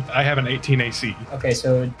 I have an 18 AC. Okay,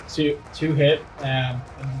 so two hit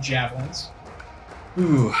javelins.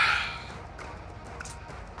 Ooh.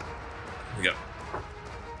 We got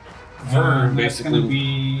That's basically going to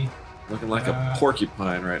be looking like a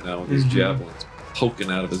porcupine right now with his Mhm. javelins poking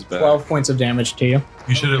out of his back. 12 points of damage to you.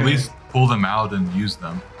 You should at Okay. least pull them out and use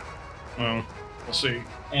them. Well, we'll see.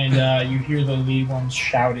 And you hear the lead ones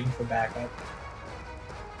shouting for backup.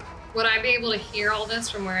 Would I be able to hear all this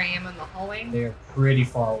from where I am in the hallway? They are pretty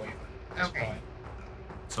far away from this Okay. point.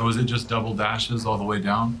 So is it just double dashes all the way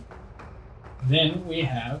down? Then we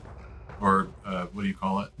have Or what do you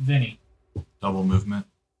call it? Vinny. Double movement?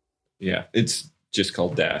 Yeah, it's just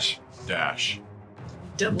called dash. Dash.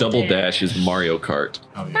 Double dash is Mario Kart.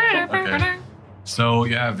 Oh, yeah. Okay. So,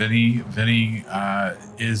 yeah, Vinny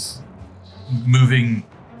is moving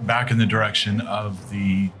back in the direction of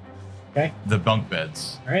the bunk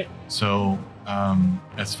beds. All right. So,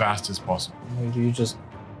 as fast as possible. Do you just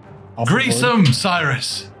Grease them,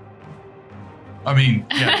 Cyrus! I mean,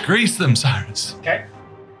 yeah, grease them, Cyrus. Okay.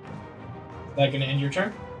 Is that going to end your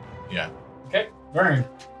turn? Yeah. Okay. Vern.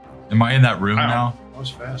 Am I in that room Wow. now? That was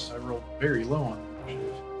fast. I rolled very low on that.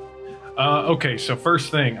 Okay, so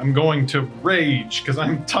first thing, I'm going to rage because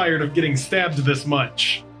I'm tired of getting stabbed this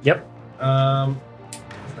much. Yep.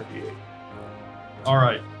 All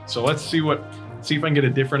right, so let's see if I can get a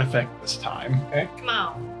different effect this time. Come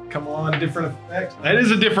on. Come on, different effect. That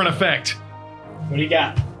is a different effect. What do you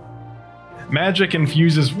got? Magic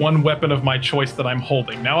infuses one weapon of my choice that I'm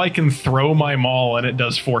holding. Now I can throw my maul and it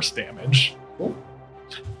does force damage. Cool.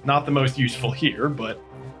 Not the most useful here, but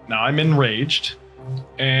now I'm enraged.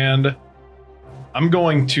 And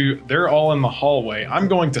they're all in the hallway. I'm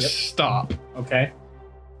going to stop. Okay.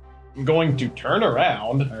 I'm going to turn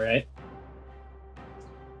around. All right.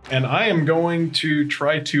 And I am going to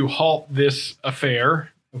try to halt this affair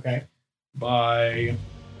Okay. by...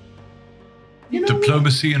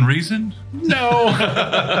 Diplomacy and reason? No!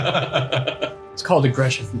 It's called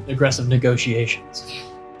aggressive negotiations.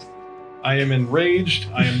 I am enraged.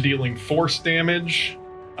 I am dealing force damage.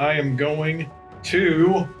 I am going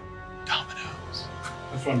to... Dominoes.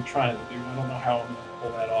 That's what I'm trying to do. I don't know how I'm going to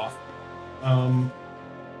pull that off.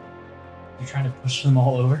 You're trying to push them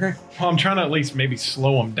all over? Well, I'm trying to at least maybe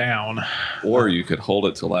slow them down. Or you could hold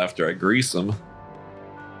it till after I grease them.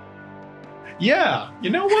 Yeah,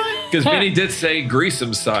 you know what? Because Vinny did say grease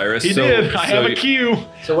them, Cyrus. He did. I have a cue.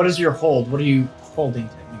 So what is your hold? What are you holding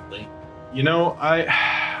technically? You know,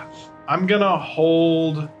 I'm gonna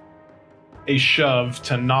hold a shove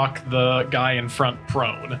to knock the guy in front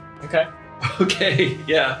prone. Okay. Okay,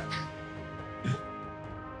 yeah.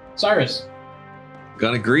 Cyrus.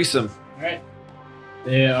 Gonna grease them. All right.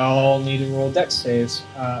 They all need to roll dex saves.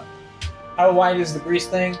 How wide is the grease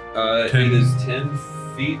thing? It is 10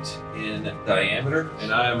 feet in diameter,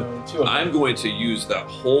 and I'm going to use that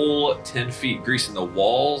whole 10 feet, greasing the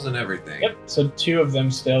walls and everything. Yep. So 2 of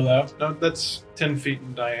them still though. No, that's 10 feet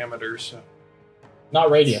in diameter, so...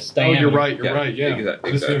 Not radius. Oh, Diameter. you're right, yeah.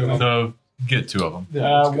 Exactly. So get 2 of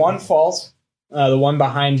them. One falls. The one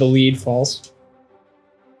behind the lead falls.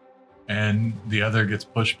 And the other gets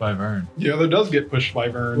pushed by Vern. The other does get pushed by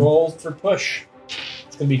Vern. Roll for push.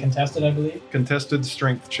 It's going to be contested, I believe. Contested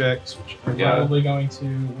strength checks. Which You're probably going to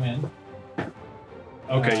win.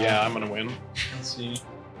 Okay, yeah, I'm going to win. Let's see.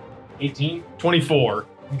 18? 24.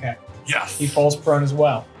 Okay. Yes. He falls prone as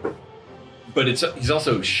well. But he's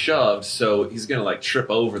also shoved, so he's gonna like trip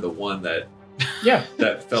over the one that Yeah.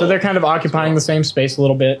 fell. So they're kind of occupying the same space a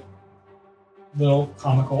little bit. Little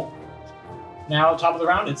comical. Now, top of the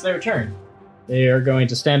round, it's their turn. They are going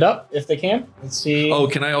to stand up if they can. Let's see. Oh,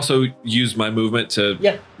 can I also use my movement to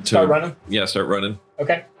Yeah. Start running. Yeah, start running.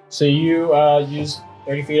 Okay. So you use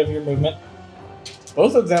 30 feet of your movement.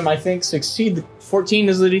 Both of them, I think, succeed. 14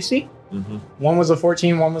 is the DC. Mm-hmm. One was a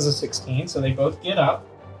 14, one was a 16. So they both get up.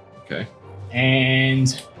 Okay. And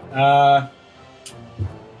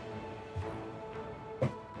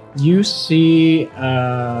you see...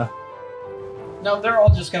 No, they're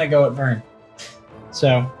all just going to go at Vern.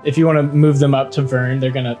 So if you want to move them up to Vern,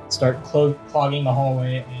 they're going to start clogging the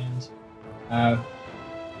hallway and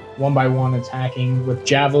one by one attacking with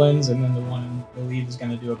javelins, and then the one in the lead is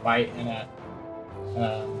going to do a bite and a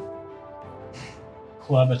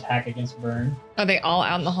club attack against Vern. Are they all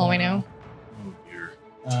out in the hallway now? Oh dear.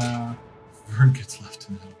 Vern gets left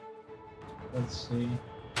in the middle. Let's see.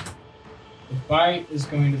 The bite is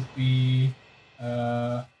going to be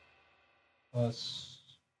plus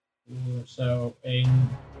 4, so a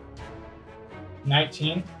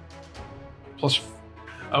 19. Plus...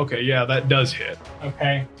 Okay, yeah, that does hit.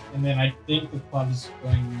 Okay, and then I think the club is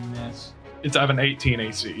going to miss. I have an 18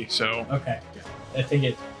 AC, so... Okay, I think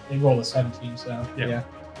it rolled a 17, so Yeah.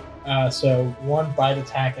 So one bite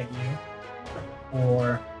attack at you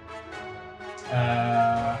for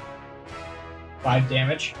 5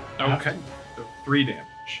 damage. Okay, so 3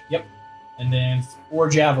 damage. Yep, and then 4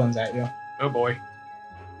 javelins at you. Oh boy.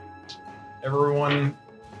 Everyone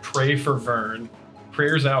pray for Vern.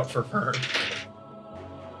 Prayers out for Vern.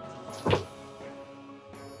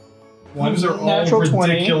 One Those are all natural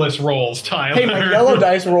 20. ridiculous rolls, Tyler. Hey, my yellow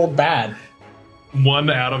dice rolled bad. one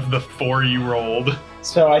out of the 4 you rolled.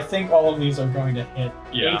 So I think all of these are going to hit.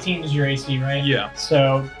 Yeah. 18 is your AC, right? Yeah.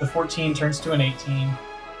 So the 14 turns to an 18.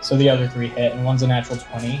 So the other 3 hit, and one's a natural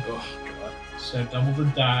 20. Oh, God. So double the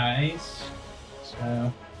dice.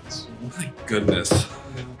 So let's see. My goodness.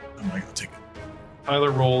 I'm like, I'll take it.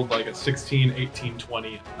 Tyler rolled like a 16, 18,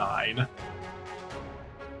 20, 9.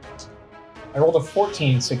 I rolled a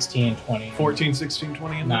 14, 16, 20. 14, 16,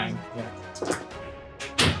 20, and 9. Yeah.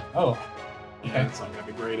 Oh. Yeah, it's not going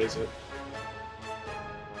to be great, is it?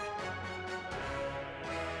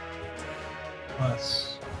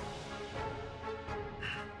 Plus.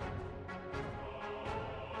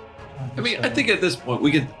 I mean, I think at this point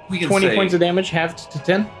we can 20 say, points of damage, halved to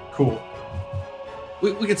 10. Cool.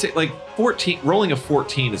 we could say like 14. Rolling a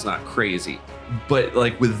 14 is not crazy, but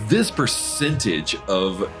like with this percentage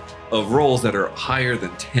of rolls that are higher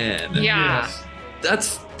than 10, Yeah.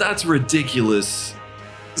 that's ridiculous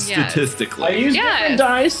Yes. statistically. I use Yes. different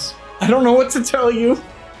dice. I don't know what to tell you.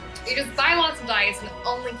 You just buy lots of dice and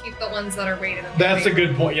only keep the ones that are rated. in That's a favor.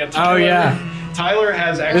 good point. Yeah. Oh, yeah. Tyler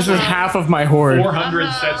has This actually is half of my horde. 400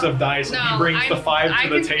 Uh-huh. sets of dice, and he No, brings the 5 I to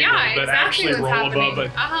the can- table yeah, that exactly actually what's roll happening. above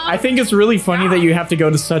it. Uh-huh. I think it's really funny that you have to go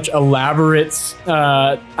to such elaborate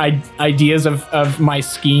ideas of my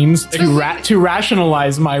schemes to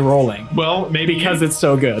rationalize my rolling Well, maybe because it's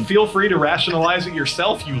so good. feel free to rationalize it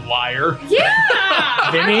yourself, you liar. Yeah. I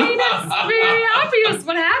Vinny? mean, it's very obvious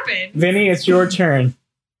what happened. Vinny, it's your turn.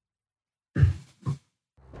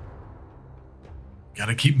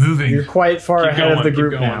 Gotta keep moving. You're quite far Keep ahead going, of the keep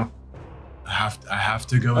group going. now. I have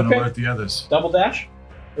to go and Okay. alert the others. Double dash?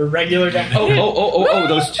 Or regular dash? Oh,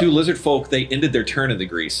 those 2 lizard folk, they ended their turn in the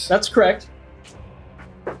grease. That's correct.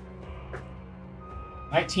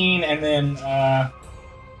 19, and then,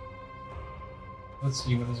 let's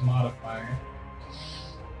see what his modifier.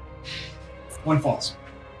 1 falls.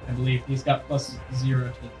 I believe he's got plus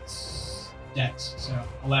 0 to his dex, so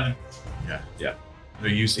 11. So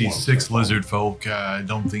you see 6 lizard folk. I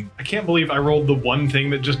don't think. I can't believe I rolled the one thing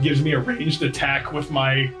that just gives me a ranged attack with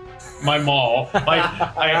my maul. Like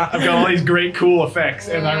I've got all these great cool effects,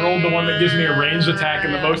 and I rolled the one that gives me a ranged attack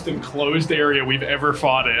in the most enclosed area we've ever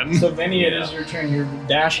fought in. So, Vinny, it is your turn. You're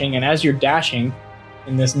dashing, and as you're dashing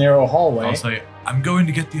in this narrow hallway, I'll say I'm going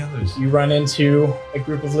to get the others. you run into a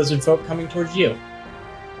group of lizard folk coming towards you.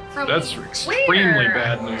 From That's extremely where?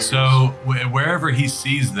 bad news. So wherever he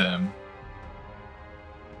sees them,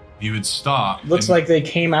 he would stop. Looks and- like they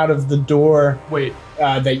came out of the door Wait,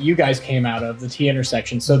 that you guys came out of, the T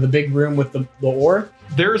intersection. So the big room with the ore.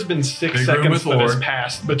 there's been 6 Big room seconds with that has ore.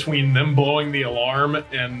 passed between them blowing the alarm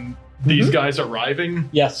and these guys arriving.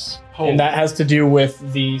 Yes, Holy- and that has to do with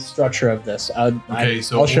the structure of this. so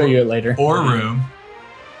I'll show ore- you it later. or room,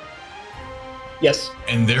 Yes.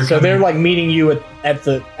 and they're So coming they're like meeting you at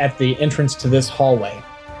the entrance to this hallway.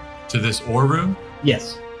 to this ore room.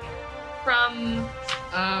 Yes. From.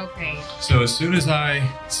 Okay. So as soon as I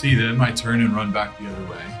see them, I turn and run back the other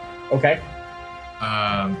way. Okay.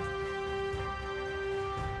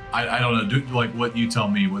 I don't know. Do, like what you tell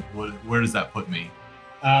me. Where does that put me?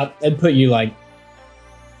 It'd put you like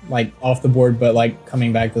off the board, but like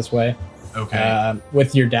coming back this way. Okay.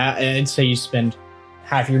 With your I'd say you spend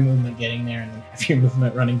half your movement getting there and then half your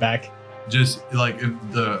movement running back. Just like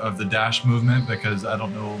the dash movement, because I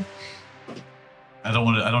don't know. I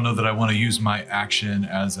don't know that I want to use my action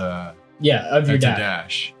as a Yeah, of your to dash.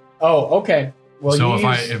 dash. Oh, okay. Well, So you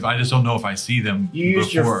if I just don't know if I see them you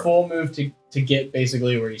used before. your full move to get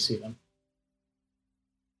basically where you see them.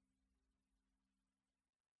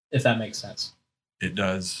 If that makes sense. It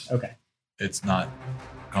does. Okay. It's not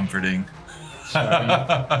comforting.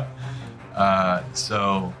 Sorry.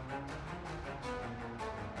 So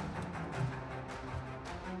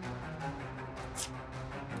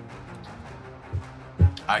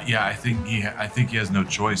I think he has no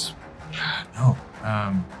choice. No.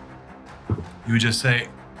 You would just say,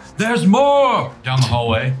 "There's more!" down the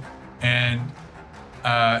hallway, and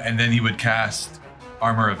then he would cast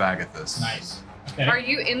Armor of Agathis. Nice. Okay. Are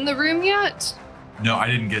you in the room yet? No, I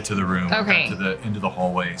didn't get to the room. I Okay. got into the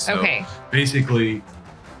hallway. So Okay. basically,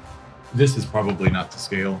 this is probably not to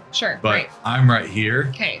scale, Sure. but right. I'm right here.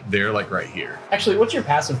 Okay. They're like right here. Actually, what's your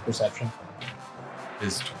passive perception?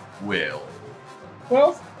 Is 12.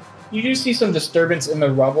 Well, you do see some disturbance in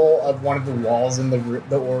the rubble of one of the walls in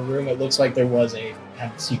the ore room. It looks like there was a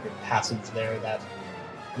kind of secret passage there that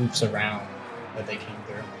loops around that they came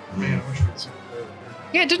through. Man, I wish we'd seen it earlier.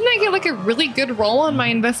 Yeah, didn't I get like a really good roll on my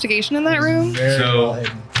investigation in that room? Very So- well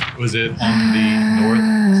hidden. Was it on the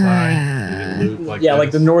north side? Did it loop like Yeah, this?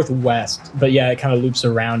 like the northwest. But yeah, it kind of loops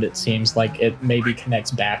around. It seems like it maybe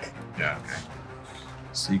connects back. Yeah, okay.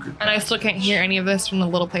 Secret. And I still can't hear any of this from the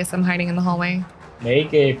little place I'm hiding in the hallway.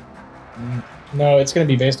 Make a. No, it's going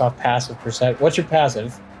to be based off passive percent. What's your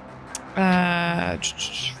passive?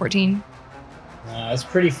 14. It's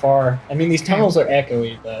pretty far. I mean, these tunnels are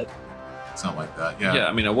echoey, but It's not like that. Yeah,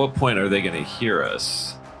 I mean, at what point are they going to hear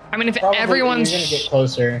us? I mean, if probably everyone's... you're going to get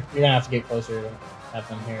closer. You're going to have to get closer to have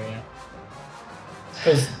them hear you.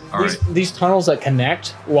 Because All these tunnels that connect,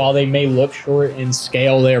 while they may look short in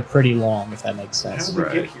scale, they're pretty long, if that makes How sense. did we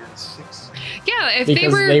Right. get here at 6? Yeah, if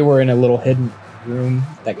Because they were... in a little hidden room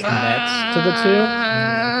that connects to the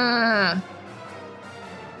two.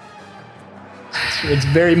 It's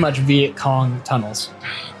very much Viet Cong tunnels.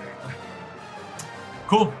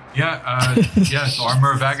 Cool. Yeah. So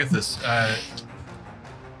Armor of Agathis.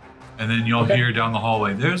 And then you'll Okay. hear down the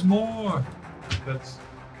hallway, there's more. That's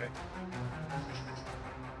okay.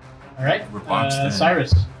 All right, We're boxed in.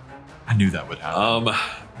 Cyrus. I knew that would happen.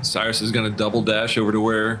 Cyrus is going to double dash over to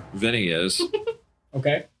where Vinny is.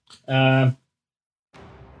 Okay. Right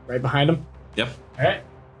behind him. Yep. All right.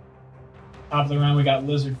 Top of the round, we got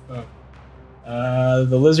lizard folk.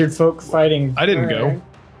 The lizard folk fighting. I didn't Vern.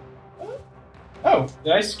 Oh,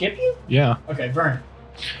 did I skip you? Yeah. Okay, Vern.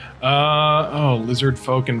 Lizard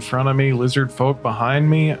folk in front of me, lizard folk behind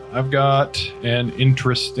me. I've got an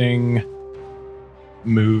interesting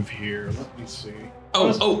move here. Let me see.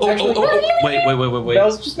 Wait.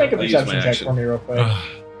 Bells, just make a I'll use my perception check action. for me real quick.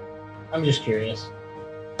 I'm just curious.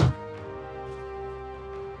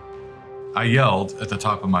 I yelled at the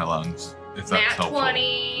top of my lungs, if that's Nat helpful.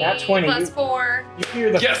 20. Nat 20, Plus you- 4. You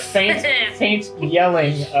hear the Yes! faint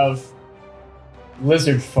yelling of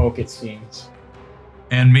lizard folk, it seems.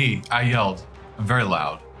 And me, I yelled. I'm very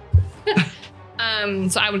loud.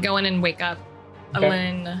 So I would go in and wake up Okay.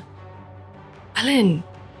 Ellen. Ellen,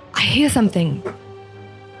 I hear something.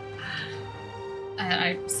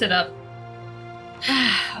 I sit up.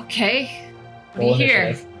 Okay. What do Roll you hear?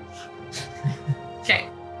 initiative. Okay.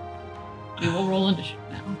 We will roll initiative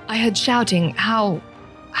now. I heard shouting. How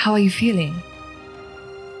are you feeling?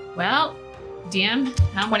 Well, DM,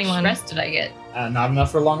 how 21. much rest did I get? Not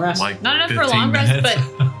enough for a long rest. Like Not enough for a 15 long rest,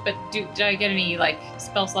 minutes. but did I get any like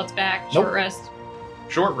spell slots back? Nope. Short rest?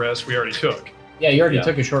 Short rest we already took. Yeah, you already Yeah.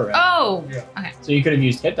 took a short rest. Oh, Yeah. okay. So you could have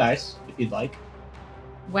used hit dice if you'd like.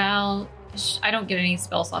 Well, I don't get any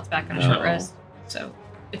spell slots back on a No. short rest, so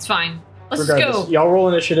it's fine. Let's Regardless, go. y'all roll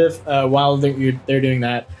initiative while they're doing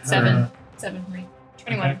that. 7 for me.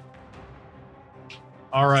 21. Okay.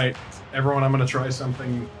 All right, everyone, I'm going to try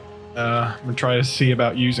something. I'm going to try to see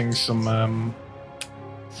about using some.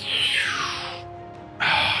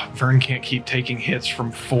 Vern can't keep taking hits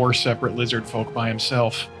from 4 separate lizard folk by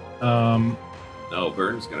himself. No,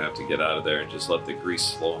 Vern's going to have to get out of there and just let the grease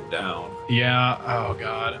slow him down. Yeah. Oh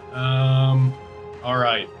God. All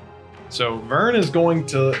right. So Vern is going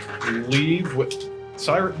to leave with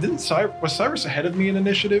Cyrus. Was Cyrus ahead of me in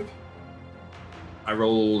initiative? I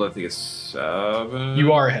rolled, I think it's 7.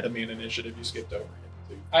 You are ahead of me in initiative. You skipped over him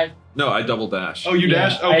too. No, I double dashed. Oh, you Yeah,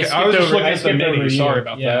 dashed. I Okay, I was skipped just over- looking I at the skipped over mini. you. Sorry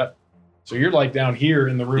about Yeah. that. So you're like down here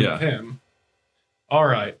in the room Yeah. with him. All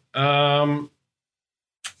right.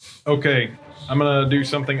 Okay. I'm gonna do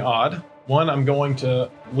something odd. One, I'm going to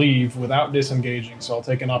leave without disengaging, so I'll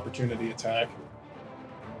take an opportunity attack.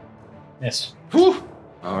 Miss. Whew.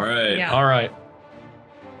 All right. Yeah. All right.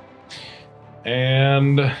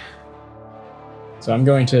 And So I'm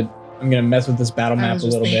gonna mess with this battle I map was a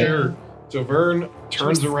just little bit. sure. So Vern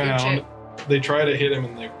turns Just around. scooch it. They try to hit him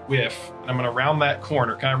and they whiff. And I'm going to round that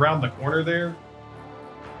corner. Can I round the corner there?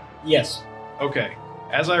 Yes. Okay.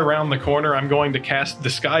 As I round the corner, I'm going to cast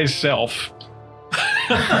Disguise Self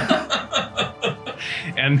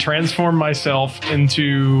and transform myself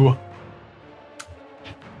into.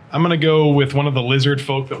 I'm going to go with one of the lizard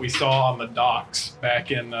folk that we saw on the docks back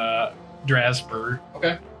in Drasburg.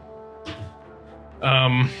 Okay.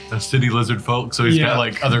 The city lizard folk, so he's Yeah. got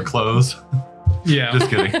like other clothes. Yeah. Just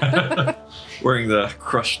kidding. Wearing the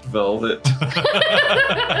crushed velvet.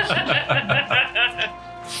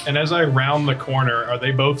 And as I round the corner, are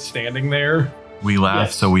they both standing there? We laugh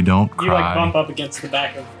Yes. so we don't cry. You like bump up against the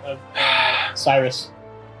back of Cyrus.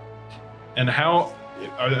 And how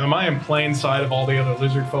am I in plain sight of all the other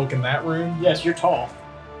lizard folk in that room? Yes, you're tall.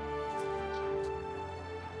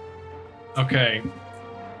 Okay.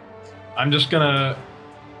 I'm just gonna.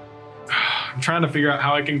 I'm trying to figure out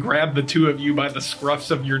how I can grab the two of you by the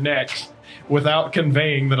scruffs of your necks without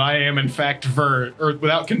conveying that I am in fact Vern, or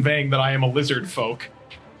without conveying that I am a lizard folk.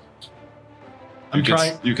 I'm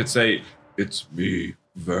trying. You could say, "It's me,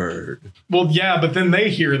 Vern." Well, yeah, but then they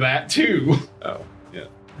hear that too. Oh, yeah.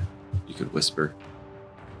 You could whisper.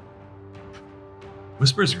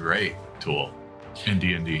 Whisper's great tool. in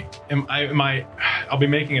D&D. I'll be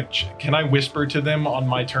making can I whisper to them on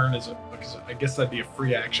my turn because I guess that'd be a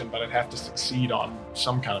free action, but I'd have to succeed on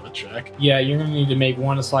some kind of a check. Yeah, you're gonna need to make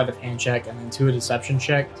 1 a sleight of hand check and then 2 a deception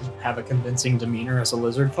check to have a convincing demeanor as a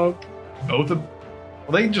lizard folk. Well,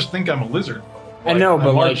 they just think I'm a lizard. I know,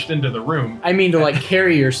 but marched into the room. I mean to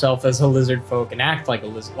carry yourself as a lizard folk and act like a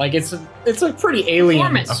lizard. Like it's a pretty alien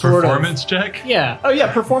Performance. A sort performance check? of. Yeah. Oh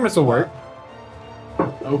yeah, performance will work.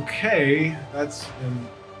 Okay, that's.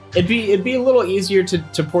 It'd be a little easier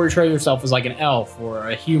to portray yourself as like an elf or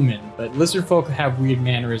a human, but lizard folk have weird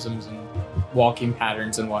mannerisms and walking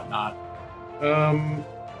patterns and whatnot.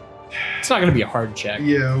 It's not gonna be a hard check.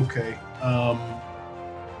 Yeah. Okay.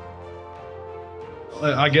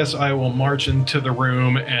 I guess I will march into the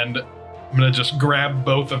room and I'm gonna just grab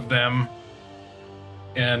both of them.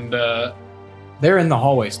 And They're in the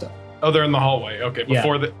hallway still. they're in the hallway. Okay. Yeah.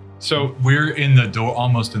 Before the so We're in the door,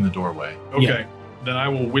 almost in the doorway. okay. Yeah. Then I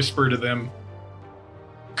will whisper to them,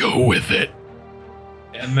 "Go with it,"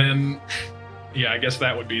 and then, yeah, I guess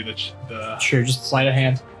that would be the Sure, just sleight of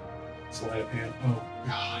hand. sleight of hand. Oh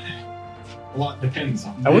God, a lot depends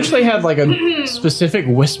on. I wish they had like a specific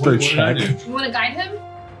whisper What did I check. do? You want to guide him?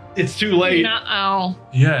 It's too late. No.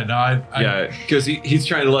 Yeah, no, I Yeah, because he's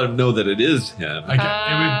trying to let him know that it is him. it would be an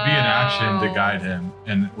action to guide him,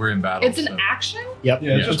 and we're in battle. It's an so action? Yep.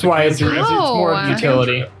 Yeah, it's That's just a why it's cantrip. more of Oh.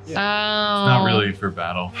 utility. Oh. It's not really for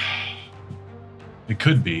battle. It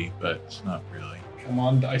could be, but it's not really. Come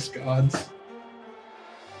on, dice gods.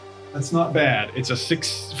 That's not bad. It's a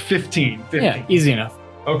 15. Yeah, easy enough.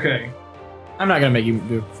 Okay. I'm not gonna make you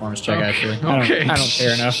do a performance check. Okay, Actually, okay. I don't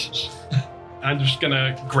care enough. I'm just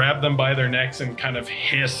gonna grab them by their necks and kind of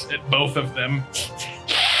hiss at both of them.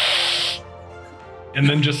 And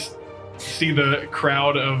then just see the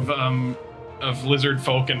crowd of lizard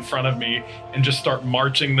folk in front of me and just start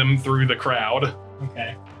marching them through the crowd.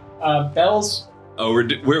 Okay. Bells. Oh, we're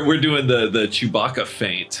doing the Chewbacca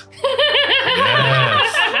feint.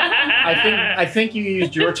 Yes. I think you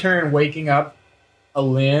used your turn waking up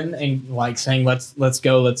Alin and like saying let's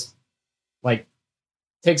go. Let's like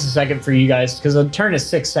takes a second for you guys because a turn is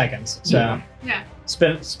 6 seconds. So Yeah.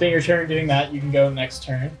 spin your turn doing that. You can go next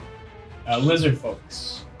turn. Lizard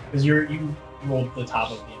folks, because you rolled the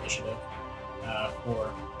top of the initiative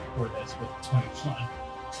for this with 21.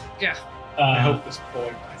 Yeah. I hope this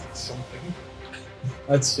boy buys something.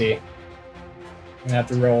 Let's see. I'm gonna have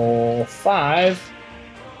to roll 5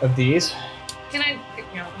 of these Can I pick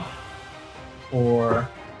me up? for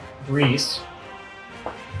Grease.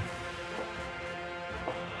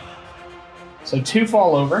 So 2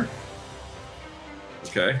 fall over.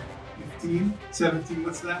 Okay. 15, 17,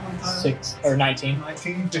 what's that one time? 6 or 19.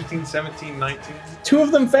 19, 15, 17, 19. 2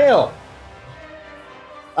 of them fail.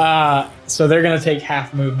 So they're gonna take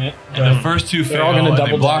half movement. And the first 2 They're fail, all gonna and they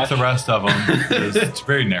double block dash. the rest of them. Because it's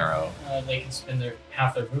very narrow. They can spend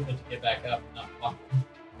half their movement to get back up and not block them.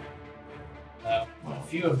 A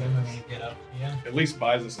few of them are gonna get up. Yeah. At least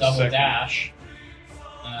buys us a Double second. dash.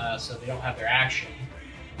 So they don't have their action.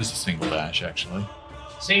 This is single dash, actually.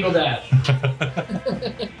 Single dash.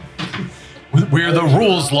 We're the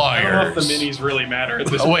rules I don't know if liars. the minis really matter at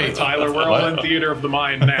this Oh, point, wait. Tyler. We're all in theater of the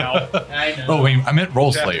mind now. I know. Oh, wait, I meant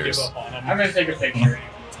role You have to give slayers. up on 'em. I'm gonna take a picture.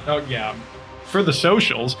 Oh, yeah. For the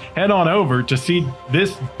socials, head on over to see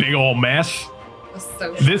this big old mess.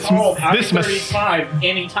 So This this mis- 35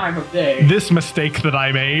 any time of day. this mistake that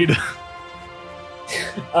I made.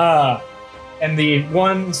 And the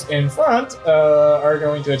ones in front are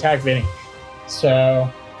going to attack Vinny. So,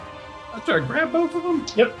 After I grab both of them.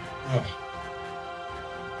 yep, Ugh.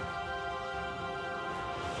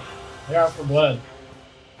 they're out for blood.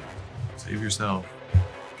 Save yourself.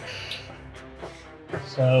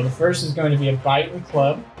 So the first is going to be a bite and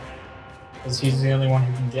club, because he's the only one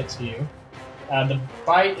who can get to you. The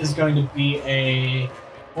bite is going to be a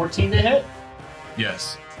 14 to hit.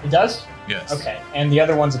 Yes. It does? Yes. Okay. And the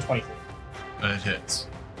other one's a 23. It hits.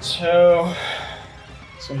 So,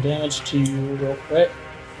 some damage to you real quick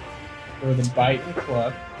for the bite and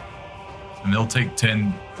club. And they'll take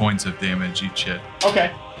 10 points of damage each hit.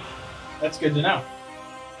 Okay. That's good to know.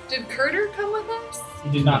 Did Carter come with us? He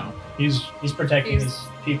did not. He's protecting He's- his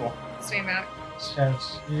people. Stay back. So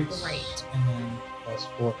 6, Great. and then plus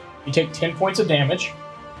 4. You take 10 points of damage,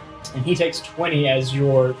 and he takes 20 as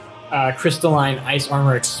your crystalline ice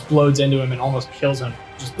armor explodes into him and almost kills him.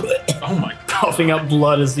 Just Oh my coughing up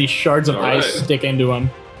blood as these shards of All ice right. stick into him.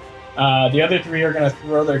 The other 3 are going to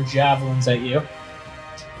throw their javelins at you.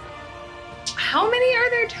 How many are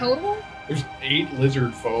there total? There's 8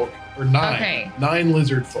 lizard folk. Or 9. Okay. 9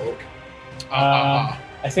 lizard folk. I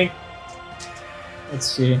think. Let's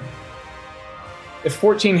see. If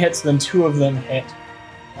 14 hits, then 2 of them hit.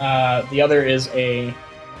 The other is a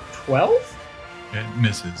 12? It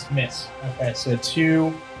misses. Miss. Okay, so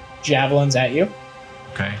 2 javelins at you.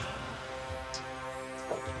 Okay.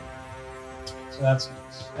 So that's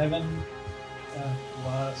 7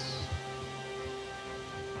 plus.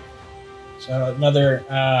 So another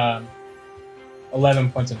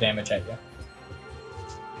 11 points of damage at you.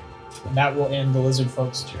 And that will end the lizard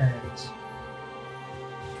folks' turns.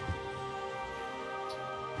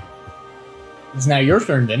 It's now your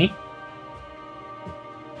turn, Vinny.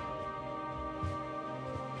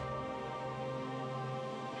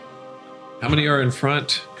 How many are in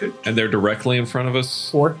front? And they're directly in front of us?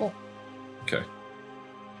 4. Okay.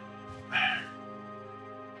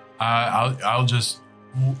 I'll just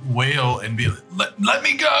wail and be like, let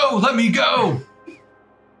me go,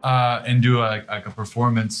 and do a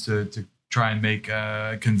performance to try and make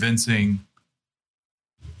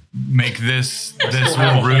this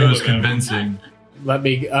whole ruse convincing. Let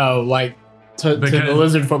me to the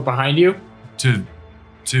lizard folk behind you. To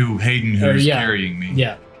Hayden, who's carrying me.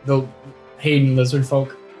 Yeah, the Hayden lizard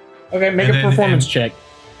folk. Okay, make And a then- performance check.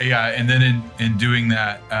 Yeah, and then in doing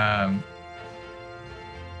that,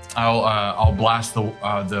 I'll blast the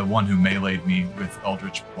one who meleeed me with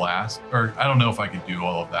Eldritch Blast. Or I don't know if I could do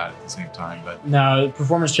all of that at the same time, but No, the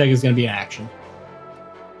performance check is going to be an action.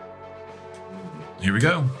 here we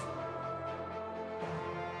go.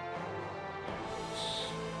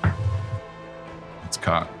 It's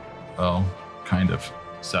cocked. Well, kind of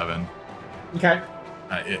 7. Okay,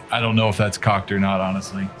 I don't know if that's cocked or not,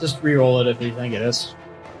 honestly. just re-roll it if you think it is.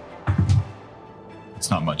 It's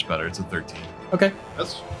not much better. It's a 13. Okay,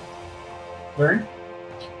 That's Vern,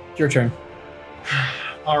 it's your turn.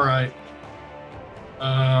 all right.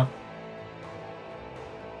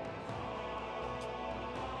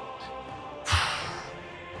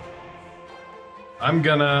 I'm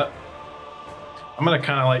gonna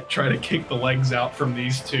kind of like try to kick the legs out from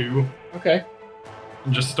these two Okay,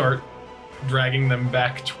 and just start dragging them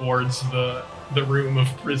back towards the room of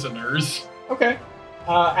prisoners. okay.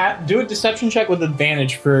 Do a deception check with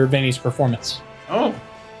advantage for Vinny's performance. Oh.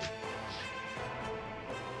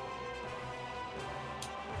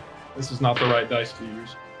 This is not the right dice to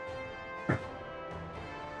use.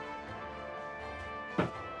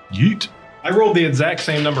 Yeet. I rolled the exact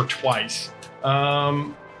same number twice.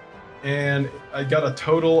 And I got a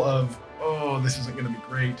total of, this isn't going to be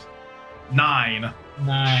great, 9.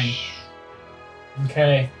 9.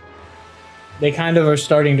 Okay. They kind of are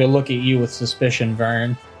starting to look at you with suspicion,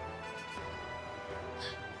 Vern.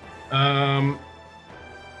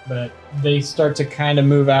 But they start to kind of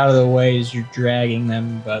move out of the way as you're dragging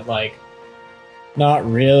them, but like, not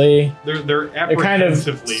really. They're They're kind of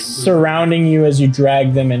apprehensively surrounding you as you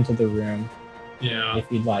drag them into the room, Yeah,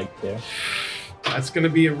 if you'd like to. that's going to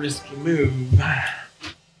be a risky move.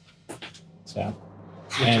 So,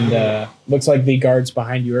 and looks like the guards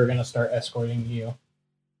behind you are going to start escorting you.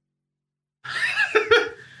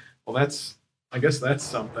 Well, I guess that's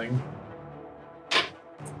something.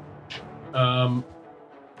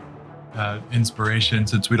 Inspiration.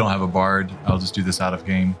 Since we don't have a bard, I'll just do this out of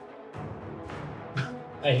game.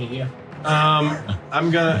 I hate you.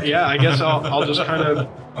 I'm gonna, I guess I'll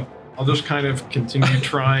just kind of continue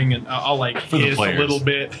trying, and I'll like For the hiss a players. little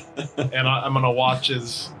bit, and I'm gonna watch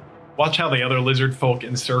how the other lizard folk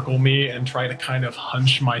encircle me and try to kind of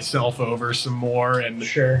hunch myself over some more and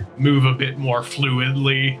Sure. move a bit more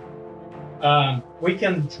fluidly. We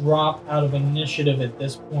can drop out of initiative at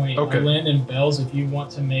this point. Okay. Lynn and Bells, if you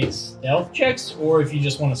want to make stealth checks, or if you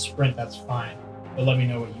just want to sprint, that's fine. But let me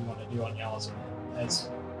know what you want to do on y'all's end, as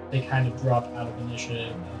they kind of drop out of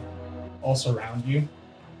initiative and all surround you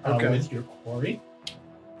Okay. with your quarry.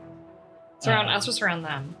 Surround us or surround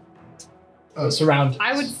them? Surround.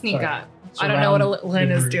 I would sneak sorry. up. I don't know what Surround Lynn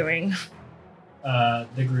the is group. doing.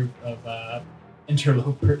 The group of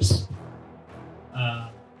interlopers.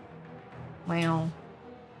 Wow.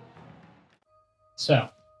 So,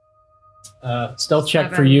 stealth check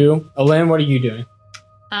for 7. you. Elaine, what are you doing?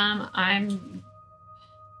 I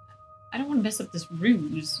don't want to mess up this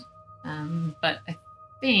ruse, but I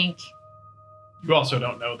think, You also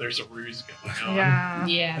don't know there's a ruse going on. Yeah.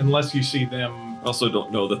 yeah. Unless you see them. I also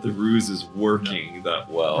don't know that the ruse is working that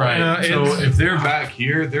well. Right. Yeah, so it's- if they're back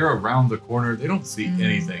here, they're around the corner. They don't see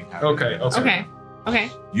anything happening. Okay, okay. Okay. Okay.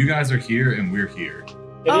 You guys are here and we're here.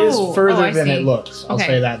 It is Oh, further I than see. it looks. I'll Okay.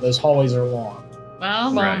 say that. Those hallways are long.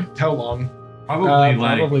 Well, Right. How long? Probably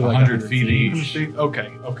Probably like 100 100 feet feet. each.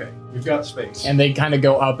 Okay. We've got space. And they kind of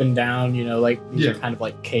go up and down, like these Yeah. are kind of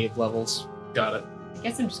like cave levels. Got it. I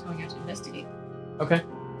guess I'm just going out to investigate. Okay.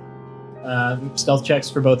 Stealth checks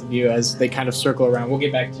for both of you as they kind of circle around. We'll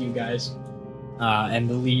get back to you guys. And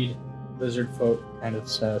the lead lizard folk kind of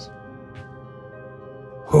says,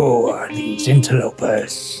 "Who are these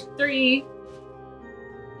interlopers?" 3.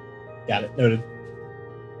 Got it. Noted.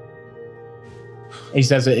 He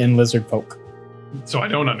says it in lizard folk. So I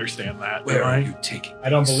don't understand that. Where are you taking? I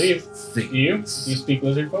don't believe. Do things? you? Do you speak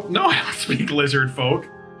lizard folk? No, I don't speak lizard folk.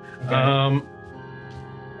 Okay.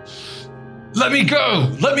 Let me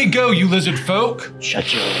go! Let me go, you lizard folk!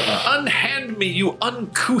 Shut your mouth. Unhand me, you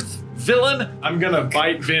uncouth villain! I'm gonna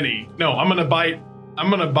bite Vinny. No, I'm gonna bite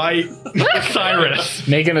Cyrus.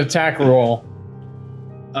 Make an attack roll.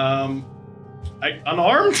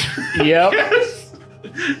 Unarmed? Yep. Yes.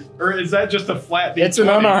 Or is that just a flat D20? It's an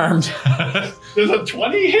unarmed. There's a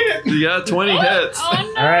 20 hit. Yeah, 20 hits.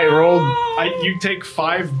 Oh no! All right, roll. You take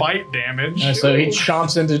 5 bite damage. So he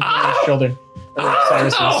chomps into his shoulder. Or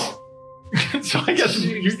Cyrus's. Oh! So I guess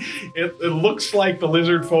it looks like the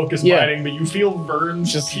lizard folk is Yeah. biting, but you feel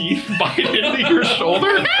Vern's Just- teeth bite into your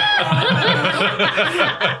shoulder. His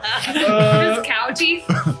cow teeth.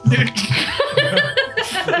 Not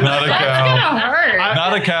a cow. Gonna hurt.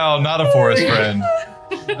 Not a cow, not a forest friend.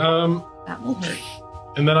 That will hurt.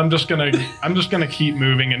 And then I'm just gonna keep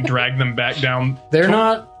moving and drag them back down. They're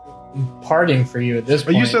not parting for you at this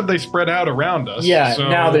But point. you said they spread out around us. yeah. so-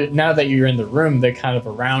 Now that you're in the room, they're kind of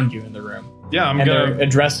around you in the room, yeah, I'm and gonna. they're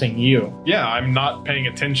addressing you. Yeah, I'm not paying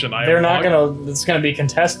attention. They're not gonna. It's gonna be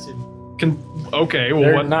contested. Okay, well,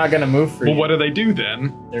 They're what? not gonna move for Well, you. what do they do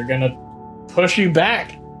then? They're gonna push you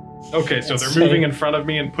back. Okay, so they're Say- moving in front of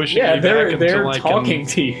me and pushing Yeah, me they're back they're until I talking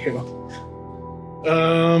to you. can.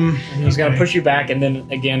 He's gonna okay. push you back, and then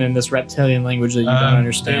again in this reptilian language that you don't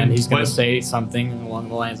understand, and he's gonna what- say something along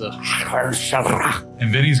the lines of.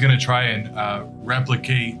 And Vinny's gonna try and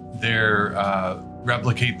replicate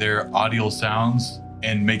their audio sounds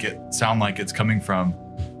and make it sound like it's coming from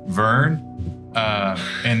Vern.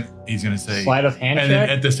 And he's gonna say, Sleight of hand and check.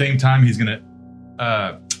 then at the same time he's gonna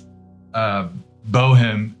bow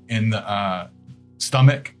him in the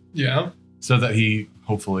stomach Yeah. so that he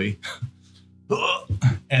hopefully,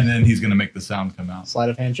 and then he's gonna make the sound come out. Sleight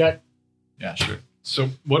of hand check. Yeah, sure. So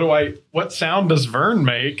what sound does Vern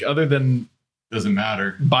make other than Doesn't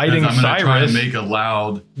matter. Biting 'Cause I'm gonna try and Cyrus? make a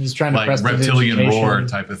loud, He's trying to like press reptilian roar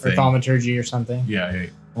type of or thing. thaumaturgy or something. Yeah.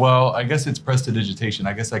 Well, I guess it's prestidigitation.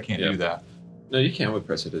 I guess I can't Yeah. do that. No, you can't with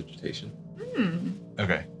prestidigitation.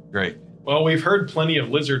 Okay, great. Well, we've heard plenty of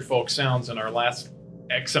lizard folk sounds in our last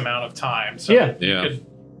X amount of time, so Yeah. you Yeah. could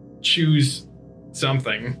choose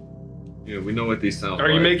something. Yeah, we know what these sound Are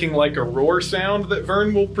you making like a roar sound that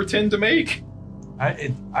Vern will pretend to make?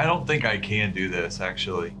 I don't think I can do this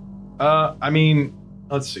actually. I mean,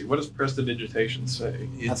 let's see. What does prestidigitation say?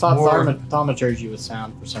 I thought thaumaturgy was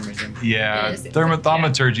sound for some reason. Yeah, It is.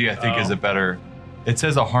 thaumaturgy I think is Oh. a better. It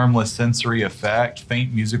says a harmless sensory effect,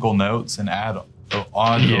 faint musical notes, and add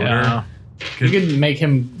odd odor. You could make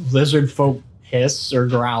him lizard folk hiss or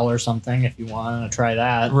growl or something if you want to try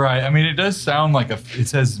that. Right. I mean, it does sound like it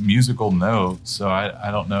says musical notes, so I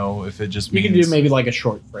don't know if it just You means. can do maybe like a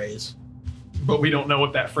short phrase. But we don't know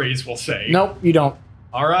what that phrase will say. Nope, you don't.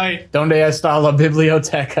 All right. Donde está la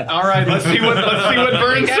biblioteca? All right. Let's see what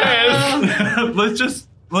Vern says.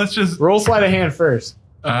 let's just Roll sleight of hand first.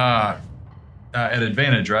 at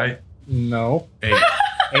advantage, right? No. 8.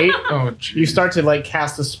 8. Oh, You start to like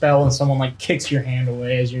cast a spell and someone like kicks your hand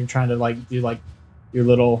away as you're trying to like do like your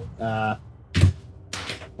little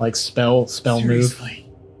like spell move.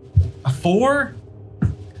 A 4?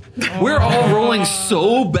 We're all rolling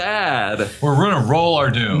so bad. We're gonna roll our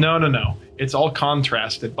doom. No. It's all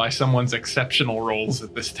contrasted by someone's exceptional rolls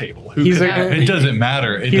at this table. Who He's could a- have- It doesn't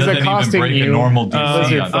matter. It He's doesn't even accosting break you. a normal DC.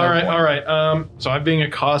 Lizard on folk. that all point. right. So I'm being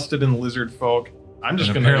accosted in lizard folk. I'm just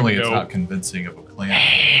And going to apparently go it's not convincing of a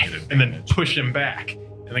plan. and then push him back,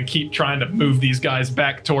 and then keep trying to move these guys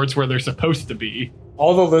back towards where they're supposed to be.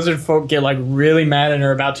 All the lizard folk get like really mad and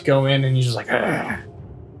are about to go in, and he's just like, "Argh."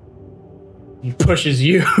 He pushes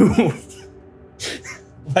you.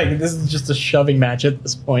 Like this is just a shoving match at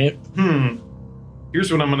this point.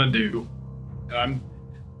 Here's what I'm going to do. I'm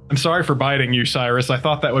sorry for biting you, Cyrus. I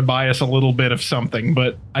thought that would buy us a little bit of something,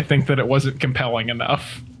 but I think that it wasn't compelling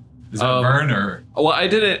enough. Is that Vern or? Well, I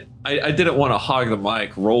didn't want to hog the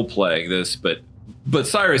mic role playing this, but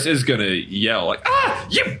Cyrus is gonna yell like, "Ah,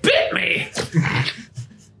 you bit me!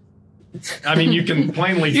 I mean, you can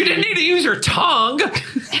plainly You didn't need to use your tongue."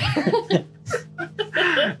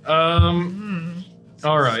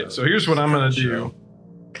 All right, so here's what I'm going to do.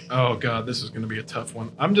 Oh, God, this is going to be a tough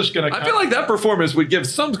one. I'm just going to... I feel like that performance would give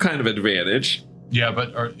some kind of advantage. Yeah,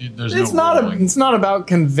 but there's It's no not rolling. it's not about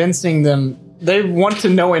convincing them they want to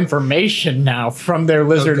know information now from their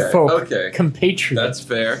lizard folk compatriots. That's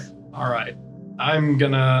fair. All right. I'm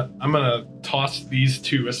gonna toss these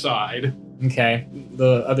two aside. Okay.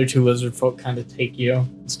 The other two lizard folk kind of take you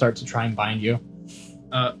and start to try and bind you.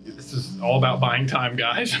 This is all about buying time,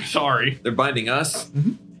 guys. I'm sorry. They're binding us.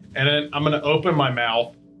 And then I'm gonna open my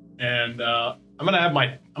mouth and I'm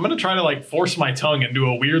gonna try to like force my tongue into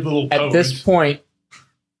a weird little pose. At this point,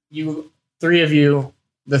 the three of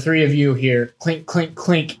you hear clink, clink,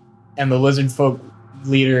 clink, and the lizard folk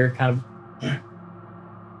leader kind of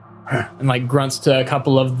and like grunts to a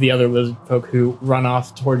couple of the other lizard folk who run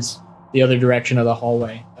off towards the other direction of the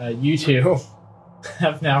hallway. You two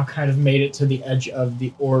have now kind of made it to the edge of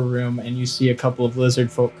the ore room, and you see a couple of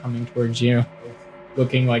lizard folk coming towards you,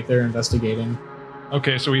 looking like they're investigating.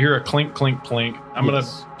 Okay, so we hear a clink, clink, clink. I'm gonna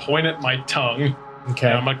point at my tongue. Okay.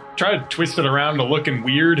 And I'm gonna try to twist it around to looking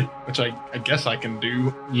weird, which I guess I can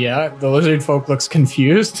do. Yeah, the lizard folk looks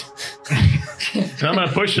confused. And I'm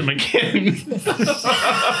gonna push him again.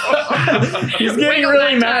 He's getting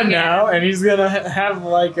really mad now, and he's gonna have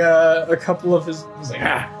like a couple of his. He's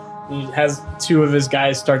like, He has two of his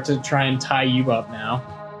guys start to try and tie you up now.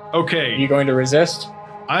 Okay. Are you going to resist?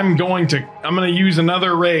 I'm gonna use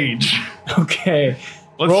another rage. Okay.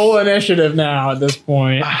 Roll initiative now at this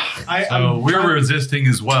point. We're resisting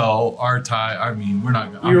as well. Our tie. I mean, we're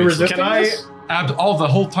not. You're resisting. Can I? All the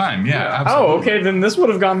whole time. Yeah. Absolutely. Oh, okay. Then this would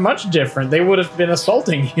have gone much different. They would have been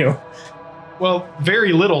assaulting you. Well,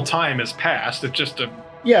 very little time has passed. It's just a.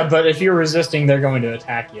 Yeah, but if you're resisting, they're going to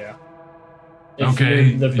attack you.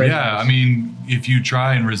 Okay. Yeah. I mean, if you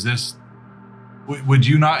try and resist, would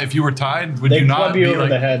you not? If you were tied, would you not? Club you over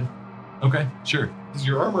the head. Okay. Sure. Is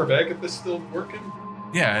your armor bag at this still working?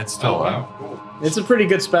 Yeah, it's still. Oh, wow, cool. It's a pretty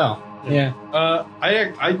good spell. Yeah.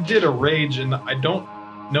 I did a rage, and I don't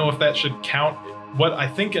know if that should count. What I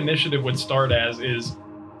think initiative would start as is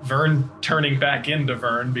Vern turning back into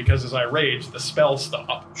Vern, because as I rage, the spell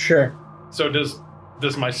stopped. Sure. So does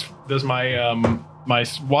my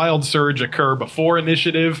wild surge occur before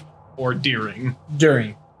initiative or during?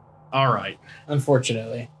 During. All right.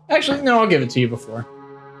 Unfortunately. Actually, no, I'll give it to you before.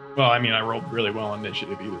 Well, I mean, I rolled really well on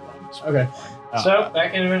initiative either one. So okay. So,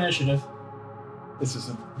 back into initiative. This is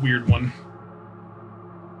a weird one.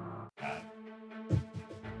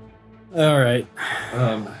 All right.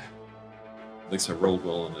 At least I rolled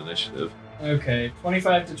well on initiative. Okay,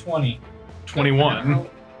 25 to 20. 21.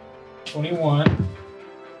 21.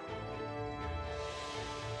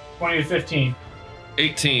 20 to 15.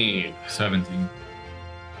 18. 17.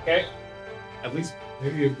 Okay. At least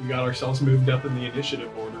maybe we got ourselves moved up in the initiative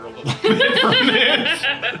order a little bit from this.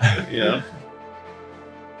 Yeah.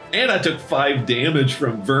 And I took 5 damage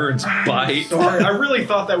from Vern's bite. Sorry, I really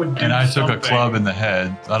thought that would do And I took something. a club in the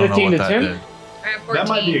head. I don't know 15 what to that 10? did. I have 14. That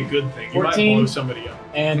might be a good thing. You 14. might blow somebody up.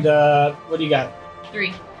 And what do you got?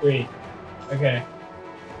 3. 3. Okay.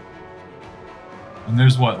 And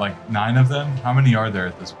there's what, like 9 of them? How many are there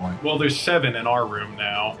at this point? Well, there's 7 in our room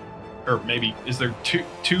now. Or maybe, is there two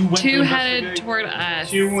went to 2 headed investigate? toward us.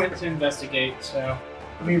 2 went to investigate, so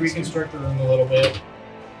let me reconstruct the room a little bit.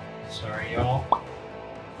 Sorry, y'all.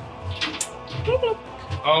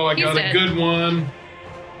 Oh, I He's got a dead. good one.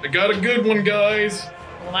 I got a good one, guys.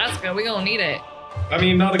 Well, that's good. We gonna need it. I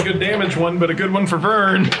mean, not a good damage one, but a good one for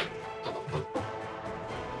Vern.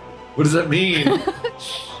 What does that mean?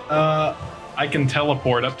 I can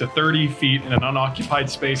teleport up to 30 feet in an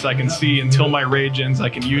unoccupied space I can see until my rage ends. I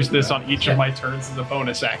can use this on each of my turns as a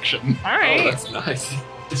bonus action. All right. Oh, that's nice.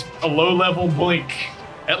 It's a low-level blink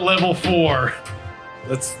at level 4.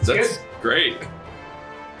 That's good. great.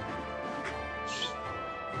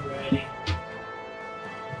 Ready.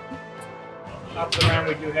 Top of the round,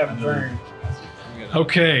 we do have Vern.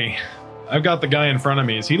 Okay, I've got the guy in front of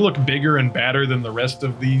me. Does he look bigger and badder than the rest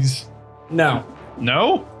of these? No.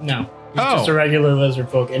 No? No. He's Oh. just a regular lizard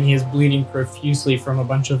folk, and he is bleeding profusely from a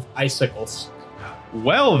bunch of icicles.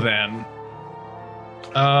 Well then,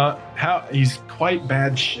 how he's quite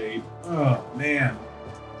bad shape. Oh man.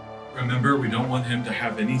 Remember, we don't want him to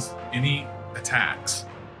have any attacks.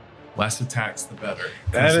 Less attacks, the better.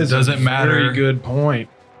 That is doesn't a matter. very good point.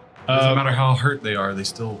 Doesn't matter how hurt they are; they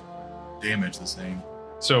still damage the same.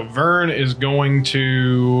 So Vern is going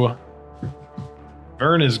to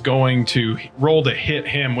roll to hit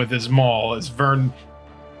him with his maul as Vern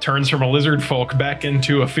turns from a lizard folk back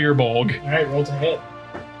into a fearbolg. All right, roll to hit.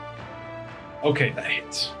 Okay, that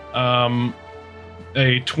hits.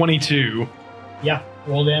 A 22. Yeah,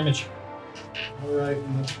 roll damage. All right,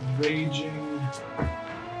 and that's raging.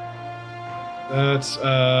 That's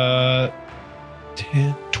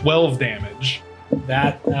 12 damage.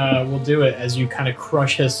 That will do it as you kind of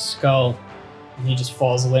crush his skull And he just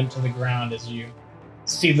falls limp to the ground as you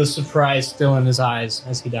see the surprise still in his eyes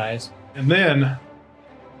as he dies. And then,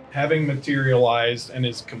 having materialized and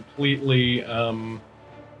is completely, how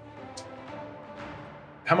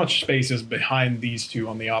much space is behind these two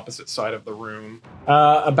on the opposite side of the room?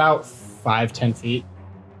 About 5-10 feet.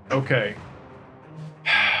 Okay.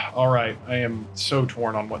 All right. I am so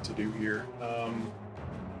torn on what to do here.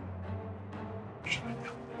 Should I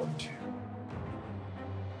teleport to?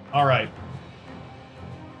 All right.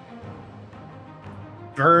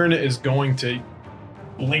 Vern is going to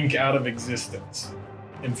blink out of existence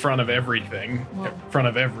in front of everything, in front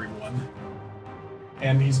of everyone.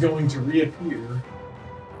 And he's going to reappear.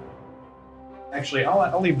 Actually,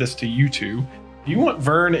 I'll leave this to you two. Do you want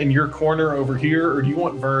Vern in your corner over here, or do you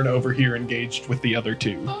want Vern over here engaged with the other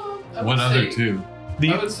two? What other two?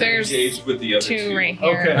 I would say There's engaged with the other two. right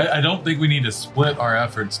here. Okay. I don't think we need to split our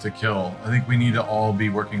efforts to kill. I think we need to all be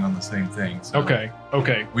working on the same thing. So Okay.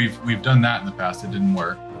 We've done that in the past. It didn't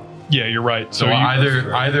work. Yeah, you're right. So you-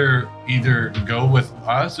 either go with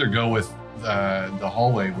us or go with the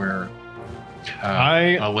hallway where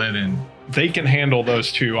Alin and they can handle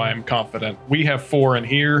those two, I am confident. We have 4 in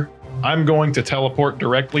here. I'm going to teleport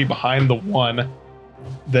directly behind the one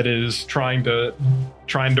that is trying to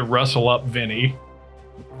rustle up Vinny.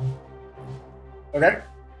 Okay.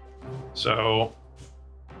 So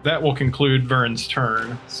that will conclude Vern's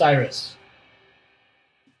turn. Cyrus.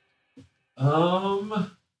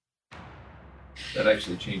 That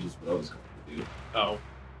actually changes what I was going to do. Oh,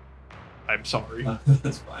 I'm sorry.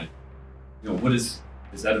 That's fine. What is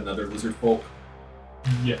that another lizard folk?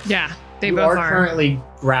 Yes. Yeah, they You both are are. currently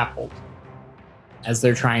grappled as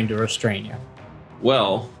they're trying to restrain you.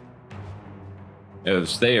 Well,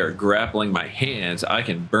 as they are grappling my hands, I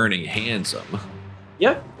can burning hands them.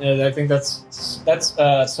 Yeah, I think that's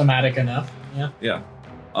somatic enough. Yeah. Yeah.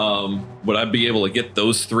 Would I be able to get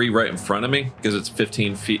those 3 right in front of me? Because it's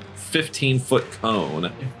 15-foot cone.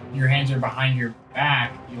 If your hands are behind your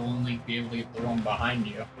back, you'll only be able to get the one behind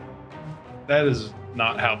you. That is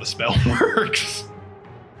not how the spell works.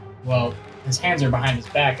 Well, his hands are behind his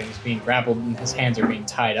back and he's being grappled and his hands are being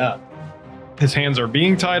tied up. His hands are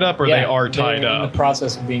being tied up, or they are they're tied in up. the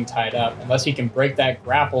process of being tied up, unless he can break that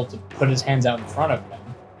grapple to put his hands out in front of him.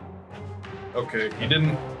 Okay, he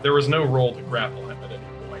didn't. There was no roll to grapple him at any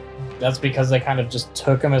point. That's because they kind of just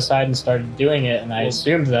took him aside and started doing it, and I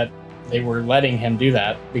assumed that they were letting him do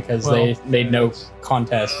that because they made no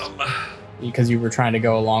contest because you were trying to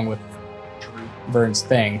go along with Vern's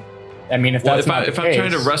thing. I mean, if that's not if the I'm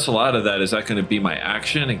trying to case, wrestle out of that, is that going to be my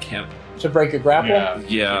action and can't? to break a grapple,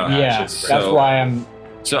 Yeah. that's So- why I'm.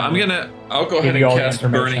 So I'll go ahead Give you all and the cast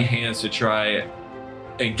information. burning hands to try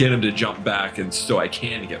and get him to jump back, and so I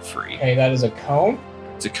can get free. Okay, that is a cone,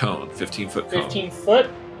 It's a cone, 15-foot cone. 15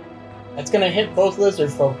 foot. That's gonna hit both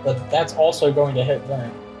lizard folk, but that's also going to hit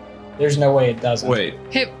Vern. There's no way it doesn't. Wait.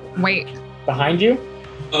 Wait. Behind you?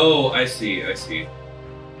 Oh, I see.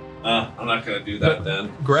 I'm not going to do that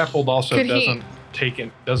then. Grappled also Could he-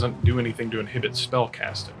 doesn't do anything to inhibit spell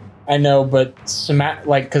casting. I know, but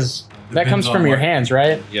because that comes Depends from on your what- hands,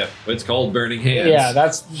 right? Yeah, it's called burning hands. Yeah,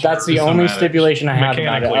 that's the only Somatic. stipulation I have about it.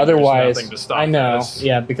 Mechanically, there's Otherwise, nothing to stop I know. this.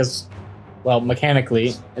 Yeah, because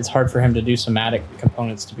mechanically, it's hard for him to do somatic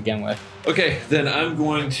components to begin with. Okay, then I'm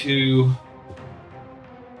going to.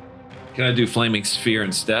 Can I do flaming sphere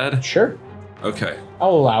instead? Sure, Okay,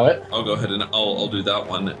 I'll allow it. I'll go ahead and I'll do that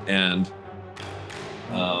one, and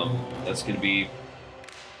that's going to be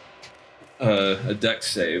a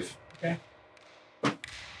dex save. Yeah,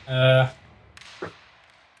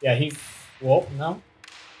 no.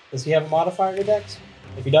 Does he have a modifier to Dex?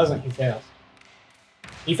 If he doesn't, he fails.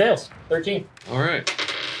 He fails. 13. All right,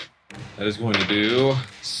 that is going to do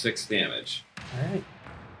 6 damage, All right.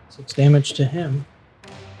 6 damage to him.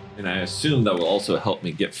 and I assume that will also help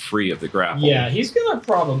me get free of the grapple. Yeah, he's gonna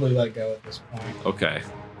probably let go at this point Okay.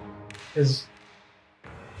 because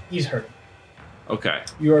he's hurt. Okay.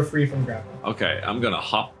 You are free from grapple. Okay. I'm gonna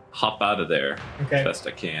hop out of there Okay. as best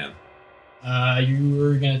I can. You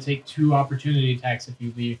are gonna take 2 opportunity attacks if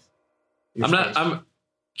you leave. your space.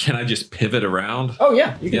 Can I just pivot around? Oh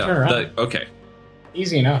yeah, you can turn around. Okay.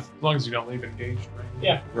 Easy enough. As long as you don't leave engaged, right?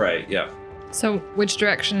 Yeah. Right. Yeah. So which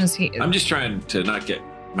direction is he? I'm just trying to not get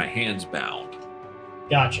my hands bound.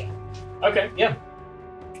 Gotcha. Okay. Yeah.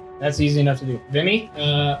 That's easy enough to do. Vinny,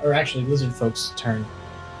 or actually, lizard folk's turn.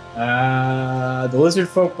 The lizard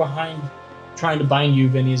folk behind, trying to bind you.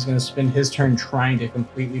 Vinny is going to spend his turn trying to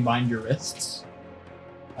completely bind your wrists.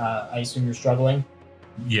 I assume you're struggling.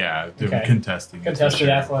 Yeah, they're Okay. contesting. Contested for sure.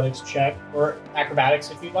 athletics check or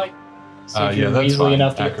acrobatics if you'd like. See if Yeah, you're that's easily fine.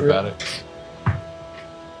 enough to get through it. Acrobatics.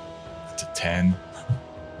 It's a 10.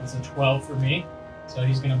 It's a 12 for me. So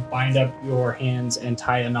he's going to bind up your hands and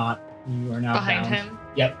tie a knot. You are now Behind bound. him.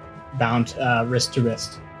 Yep, bound wrist to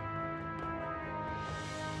wrist.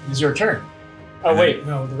 It's your turn. Oh wait,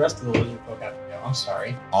 no, the rest of the lizard folk have to go. I'm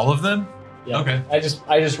sorry. All of them? Yeah. Okay. I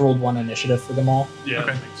just rolled one initiative for them all. Yeah,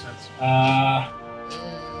 Okay. that makes sense.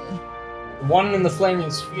 The one in the flaming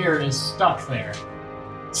sphere is stuck there.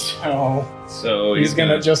 So he's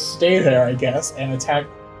gonna just stay there, I guess, and attack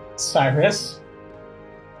Cyrus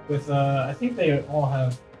with I think they all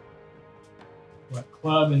have what,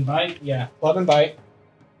 club and bite? Yeah, club and bite.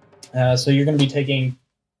 So you're gonna be taking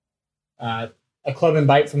a club and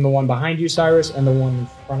bite from the one behind you, Cyrus, and the one in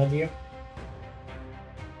front of you.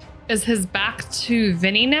 Is his back to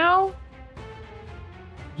Vinny now?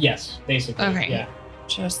 Yes, basically. Okay. Yeah.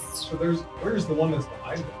 Just So where's the one that's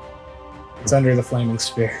behind him? It's under the flaming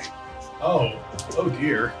sphere. Oh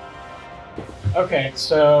dear. Okay,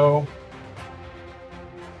 so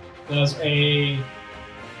does a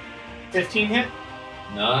 15 hit?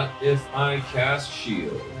 Not if I cast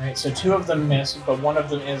shield. Alright, so 2 of them miss, but one of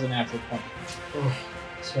them is a natural 20.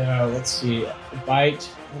 So let's see. A bite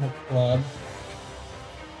and a club.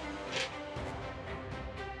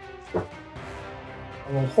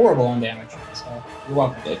 I rolled horrible on damage, so you're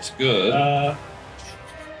welcome. That's good.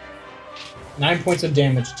 9 points of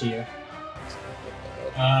damage to you.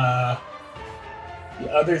 The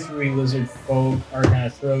other 3 lizard folk are going to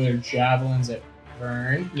throw their javelins at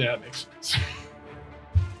Vern Yeah, that makes sense.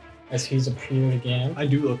 as he's appeared again. I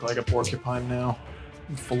do look like a porcupine now.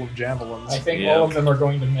 I'm full of javelins. I think Yeah. all of them are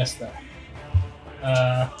going to miss though.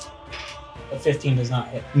 The 15 does not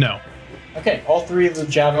hit. No. Okay, all 3 of the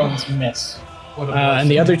javelins miss. What And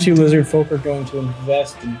the other 2 lizard folk are going to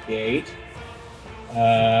investigate.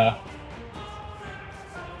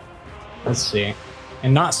 Let's see.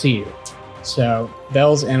 And not see you. So,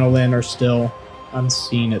 Bells and Olin are still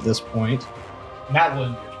unseen at this point. That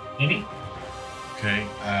one. Maybe? Okay.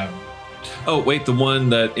 Oh wait, the one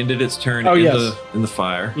that ended its turn Oh, in yes. the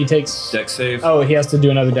fire. He takes. Deck save. Oh, he has to do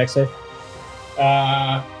another deck save.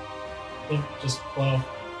 I think just 12.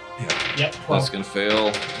 Yep, 12. That's gonna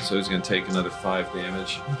fail. So he's gonna take another 5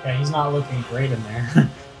 damage. Okay, he's not looking great in there.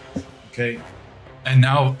 Okay. And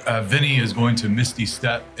now Vinny is going to Misty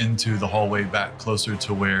Step into the hallway back closer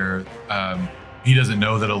to where he doesn't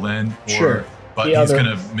know that Alin, Sure. but The he's other-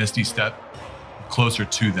 going to Misty Step closer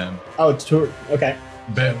to them. Oh, okay.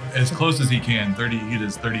 But as close as he can, 30. He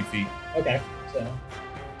does 30 feet. Okay, so.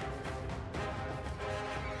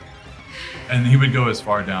 And he would go as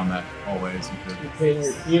far down that hallway as he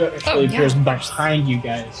could. He actually appears behind you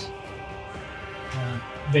guys.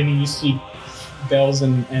 Then you see Bells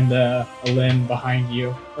and Alin behind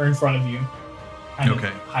you, or in front of you, kind Okay.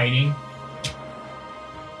 of hiding.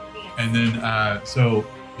 And then, so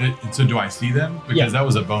do I see them? Because Yeah. that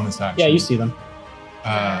was a bonus action. Yeah, you see them.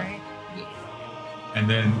 And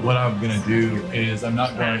then what I'm gonna do is I'm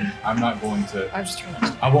not going to. I'm just trying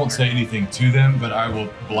to. I won't say anything to them, but I will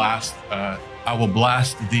blast.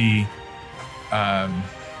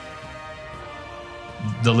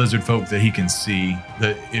 The lizard folk that he can see.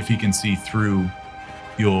 That if he can see through,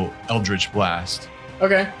 you'll Eldritch Blast.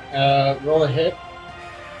 Okay, roll a hit.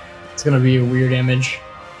 It's gonna be a weird image.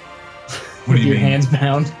 What do with you your mean? hands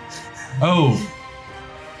bound. Oh,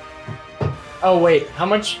 Oh wait, how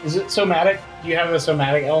much is it somatic? Do you have a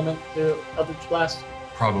somatic element to Eldritch Blast?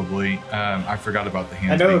 probably. I forgot about the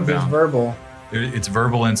hands I know being there's bound. verbal. It's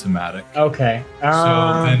verbal and somatic. Okay.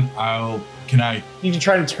 So then Can I You can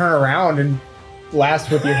try to turn around and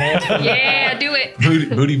blast with your hands. Yeah, do it.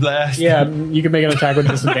 booty blast? Yeah, you can make an attack with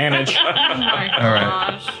disadvantage. Oh my All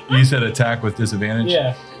right. gosh. You said attack with disadvantage?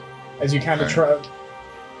 Yeah, as you kind of Alright. try.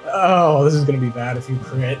 Oh, this is gonna be bad if you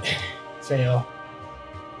crit. Fail.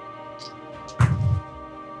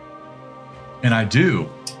 And I do.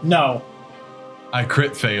 No. I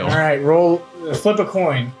crit fail. All right, flip a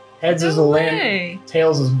coin. Heads is a land, way.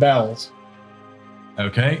 tails is bells.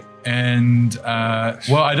 Okay. And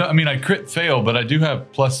I crit fail, but I do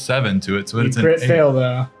have +7 to it, so You it's crit an 8. fail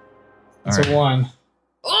though. It's All right. a 1.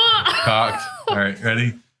 Cocked. All right,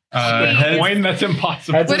 ready? Wait, Heads, Wayne, that's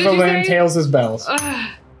impossible. Heads What is did a you land, say? tails is bells.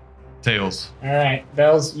 Ugh. tails. All right,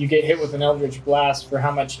 bells. You get hit with an eldritch blast for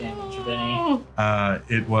how much damage, Vinny?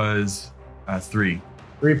 It was 3.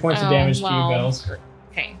 3 points of damage to you, well. bells.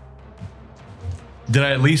 Okay. Did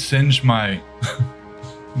I at least singe my?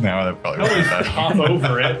 No, that probably Always wasn't hop that.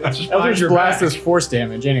 over it. It's just behind Eldritch your blast back. is force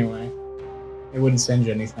damage anyway. It wouldn't singe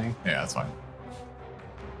anything. Yeah, that's fine.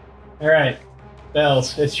 All right,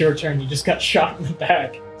 bells. It's your turn. You just got shot in the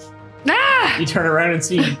back. Ah! You turn around and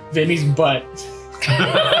see Vinny's butt.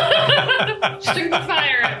 Shoot the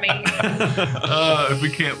fire at me. If we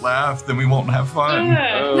can't laugh, then we won't have fun.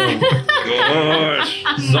 Gosh,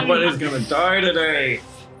 somebody's gonna die today.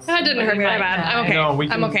 That didn't hurt me that bad. I'm okay. No, we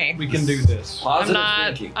can, I'm okay. We can do this. Positive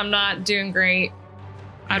I'm thinking. not doing great.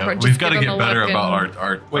 I'd Yeah, just we've got to give him get a better look about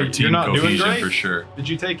our Wait, team you're not doing cohesion great? for sure. Did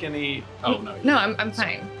you take any? Oh no. No, I'm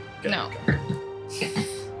fine. No.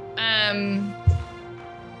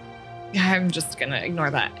 Yeah, I'm just gonna ignore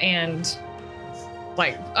that and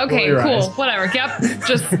like, okay, Roll your cool, eyes. whatever. Yep.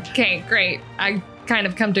 Just okay, great. I kind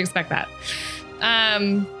of come to expect that.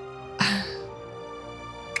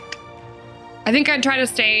 I think I'd try to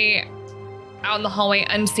stay out in the hallway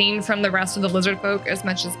unseen from the rest of the lizard folk as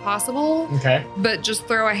much as possible, Okay. but just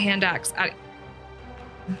throw a hand axe at.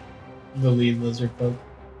 The lead lizard folk.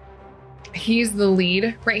 He's the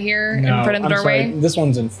lead right here in No, front of the I'm doorway. sorry, this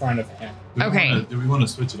one's in front of him. Okay. Do we want to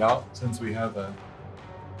switch it out since we have a?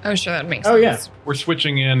 Oh, sure, that makes Oh, yeah. sense. We're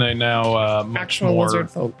switching in a now much Actual more. lizard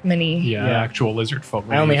folk mini. Yeah, Yeah. actual lizard folk.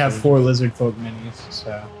 I only have minis. 4 lizard folk minis,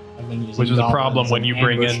 so I've been using Which is a goblins problem when and you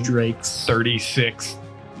bring ambush in drakes. 36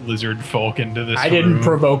 lizard folk into this. I didn't room.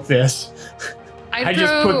 provoke this. I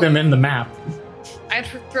just put them in the map. I'd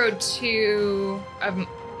throw 2 of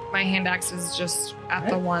my hand axes just at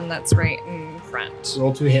the Alright. one that's right in front.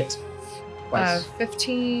 Roll to hit. Twice.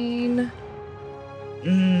 15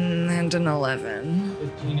 and an 11.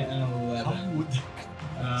 15 and 11.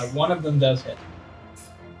 One of them does hit.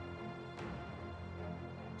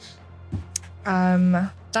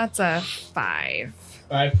 That's a 5.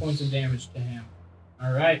 5 points of damage to him.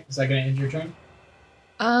 All right. Is that going to end your turn?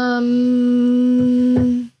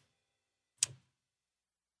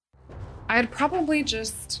 I'd probably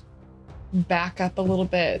just back up a little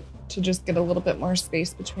bit to just get a little bit more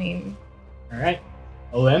space between. All right.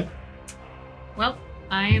 Olin? Well,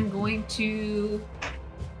 I am going to.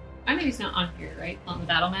 I mean, he's not on here, right? On the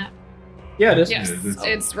battle map. Yeah, it is. Yes, it's-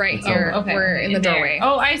 it's right it's here. okay. We're in the there. doorway.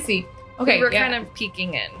 Oh, I see. Okay, We're yeah. kind of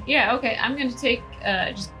peeking in. Yeah, okay. I'm going to take,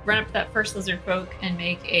 just run up to that first lizard folk and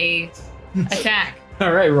make a attack.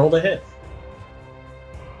 All right. Roll to hit.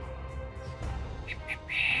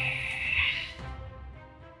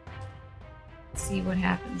 See what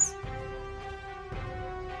happens.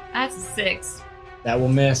 That's a 6. That will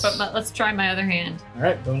miss. But let's try my other hand. All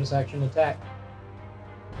right. Bonus action attack.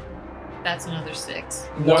 That's another 6.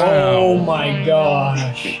 Oh my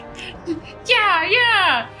gosh.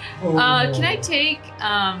 Yeah. Oh. Can I take?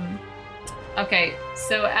 Okay,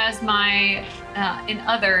 so as my in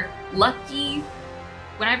other lucky,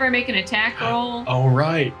 whenever I make an attack roll, Oh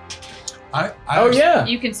right. I Oh yeah.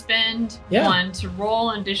 you can spend Yeah. 1 to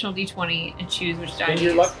roll an additional d20 and choose which die Spend to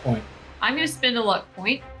your use. luck point. I'm going to spend a luck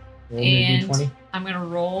point, Roll your and d20. I'm going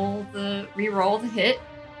to re-roll the hit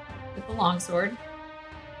with the longsword.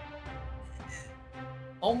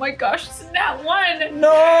 Oh my gosh, it's not 1. How is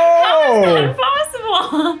No. that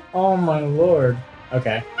possible? Oh my lord.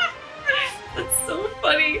 Okay. That's so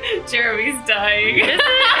funny. Jeremy's dying.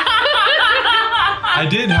 I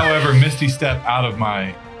did, however, Misty step out of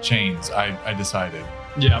my chains. I decided.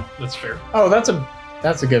 Yeah, that's fair. Oh, that's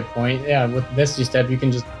a good point. Yeah, with Misty Step, you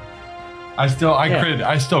can just I Yeah. crit.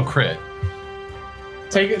 I still crit.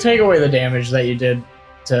 take away the damage that you did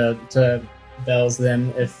to Bells.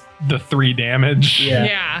 Then if The 3 damage.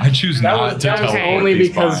 yeah. I choose That not was, to that was teleport only these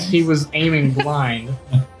because vines. he was aiming blind.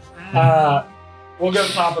 We'll go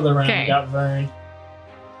top of the round. Okay. Got Vern.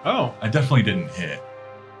 Oh. I definitely didn't hit.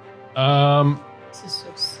 This is so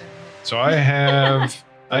sad. So I have.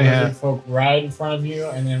 I Lizard have. folk right in front of you,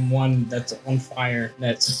 and then one that's on fire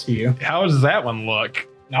next to you. How does that one look?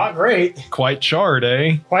 Not great. Quite charred,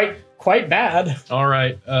 eh? Quite bad. All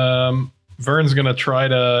right. Vern's gonna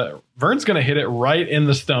hit it right in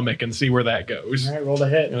the stomach and see where that goes. All right, roll the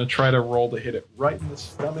hit. Gonna try to roll to hit it right in the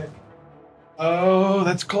stomach. Oh,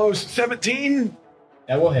 that's close. 17.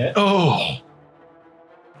 That will hit. Oh.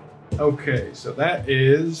 Okay, so that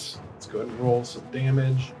is. Let's go ahead and roll some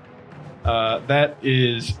damage. That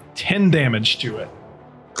is 10 damage to it.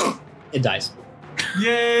 It dies.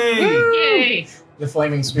 Yay! Yay! The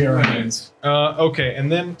flaming spear remains Okay,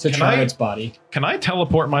 and then to charm its body. can I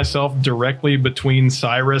teleport myself directly between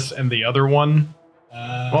Cyrus and the other one?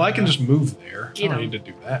 Well, I can just move there. I Get don't him. need to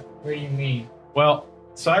do that. Where do you mean? Well,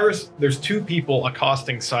 Cyrus, there's 2 people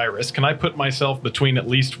accosting Cyrus. Can I put myself between at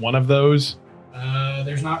least one of those?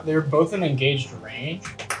 There's not. They're both in engaged range.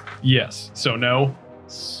 Yes. So no.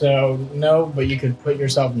 So no, but you could put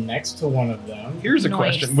yourself next to one of them. Here's a Nice.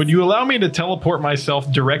 question. Would you allow me to teleport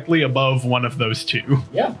myself directly above one of those 2?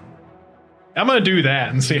 Yeah. I'm going to do that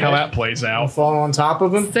and see how Okay. that plays I'll out. fall on top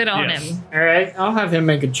of him. Sit on Yes. him. All right. I'll have him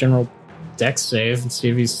make a general dex save and see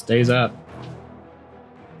if he stays up.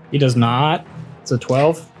 He does not. It's a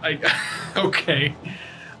 12. Okay.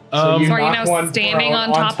 So you So are you knock now one standing prone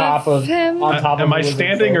on top of him? On top of am I the lizard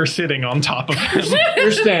standing folk. or sitting on top of him?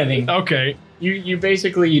 You're standing. Okay. You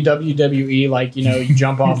basically you WWE like you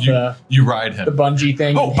jump off You ride the him. bungee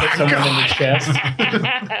thing Oh and hit my someone in God. the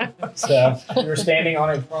chest. So you're standing on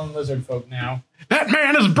a prone lizard folk now. That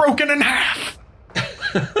man is broken in half.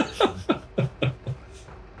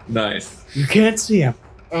 Nice. You can't see him.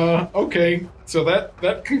 Okay. So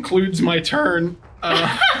that concludes my turn.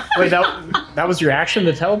 Wait, that was your action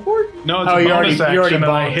to teleport? No, it's Oh, a you bonus already action and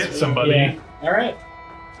I bonked. hit somebody. Yeah. All right,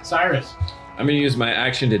 Cyrus. I'm going to use my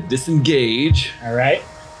action to disengage All right.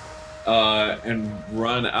 and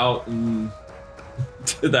run out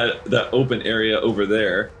to that open area over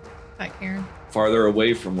there, Back here. farther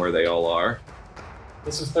away from where they all are.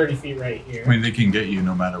 This is 30 feet right here. I mean, they can get you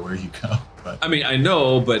no matter where you go. But I mean, I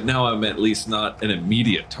know, but now I'm at least not an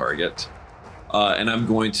immediate target. And I'm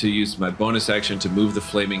going to use my bonus action to move the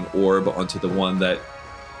flaming orb onto the one that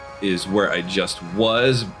is where I just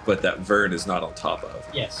was, but that Vern is not on top of.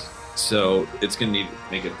 Yes. So it's going to need to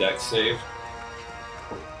make a dex save.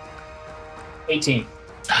 18.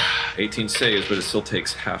 18 saves, but it still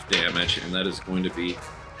takes half damage, and that is going to be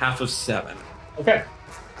half of 7. Okay.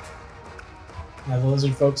 Now the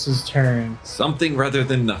lizard folks' turn. Something rather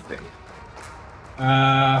than nothing.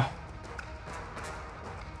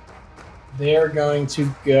 They're going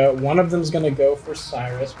to go. One of them's going to go for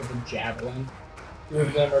Cyrus with a javelin. Two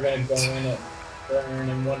of them are going to go in at Vern,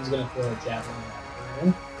 and one's going to throw a javelin at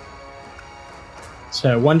Vern.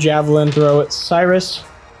 So one javelin throw at Cyrus.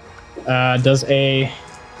 Does a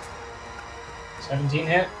 17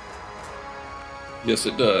 hit. Yes,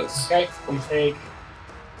 it does. Okay, you take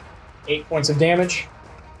 8 points of damage.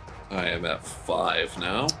 I am at 5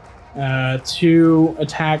 now. 2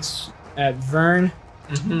 attacks at Vern.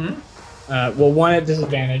 Mm-hmm. Well, one at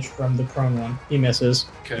disadvantage from the prone one. He misses.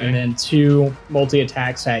 Okay. And then 2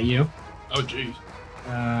 multi-attacks at you. Oh, jeez.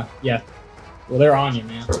 Yeah. Well, they're on you,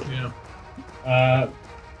 man. Yeah.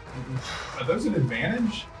 Are those an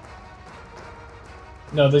advantage?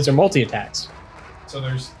 No, these are multi-attacks. So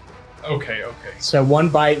there's. Okay. So 1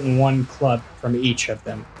 bite and 1 club from each of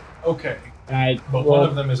them. Okay. And But one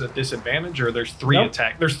of them is a disadvantage, or there's 3 Nope.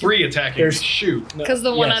 attack. There's 3 attacking. There's- Shoot. Because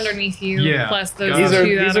the one Yes. underneath you, Yeah. plus those Got These it. are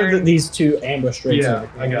two these that are are. these 2 ambush rates. Yeah,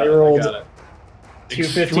 I got they it. rolled I got it. 2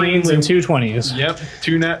 15s and 2 20s. Yep,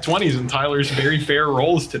 2 nat 20s and Tyler's very fair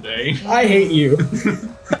rolls today. I hate you.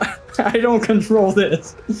 I don't control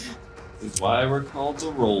this. This is why we're called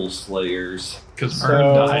the Roll Slayers. Because So,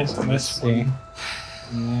 Vern dies in let's this see. one.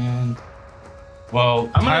 And well,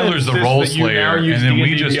 I'm gonna Tyler's the insist roll that you now slayer, use and then we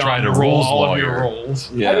D&D just try Beyond to to roll all of your lawyer.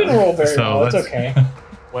 rolls. I didn't roll very well. It's okay.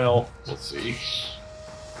 Well, let's see.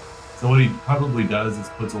 So what he probably does is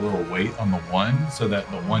puts a little weight on the 1, so that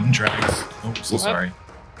the 1 drags. Oh, so sorry.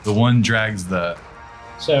 The 1 drags the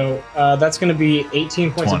So that's going to be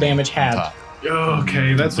 18 points of 20 damage on halved. top.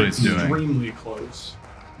 Okay, that's That's what it's doing. extremely close.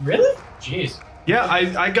 Really? Jeez. Yeah,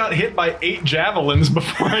 I got hit by 8 javelins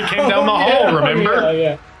before I came down the hall, remember?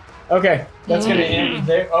 Yeah. Okay, that's going to end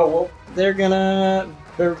there. Oh, well, they're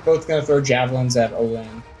both going to throw javelins at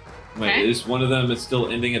Olin. Wait, Okay. is one of them is still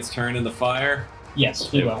ending its turn in the fire? Yes,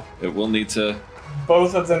 he will. It will need to.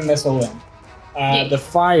 Both of them miss Olin. Yay. The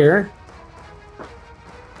fire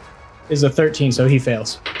is a 13, so he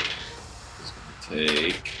fails.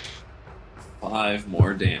 Take 5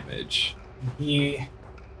 more damage. He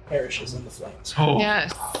perishes in the flames. Oh,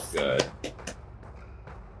 Yes. Good.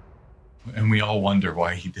 And we all wonder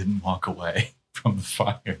why he didn't walk away from the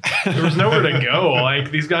fire. there was nowhere to go.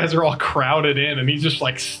 Like, these guys are all crowded in, and he's just,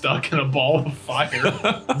 like, stuck in a ball of fire.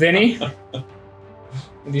 Vinny,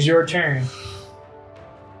 it is your turn.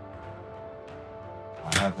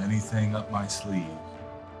 I have anything up my sleeve.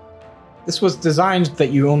 This was designed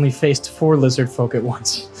that you only faced 4 lizard folk at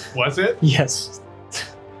once. Was it? Yes.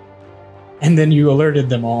 And then you alerted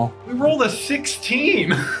them all. We rolled a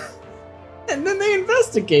 16. And then they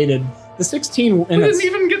investigated. The 16 We didn't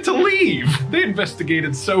even get to leave. They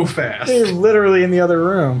investigated so fast. They're literally in the other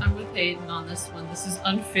room. I'm with Hayden on this one. This is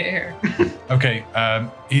unfair. Okay,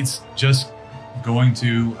 he's just going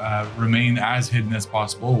to remain as hidden as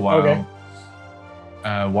possible while Okay.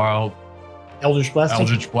 while Eldritch Blast.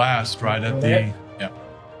 Eldritch Blast right at the Okay. yeah.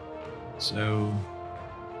 So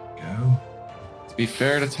go. To be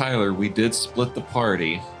fair to Tyler, we did split the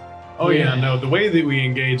party. Oh yeah, no, the way that we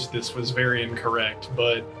engaged this was very incorrect,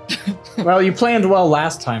 but Well, you planned well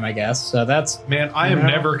last time, I guess. So that's man, I am No.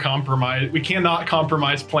 never compromised. We cannot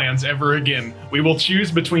compromise plans ever again. We will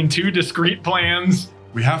choose between 2 discrete plans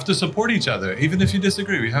We have to support each other, even if you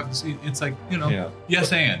disagree. We have to see. It's like,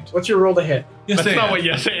 yes and. What's your roll to hit? Yes That's and. not what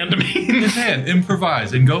yes and means. Yes and.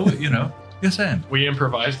 Improvise and go, yes and. We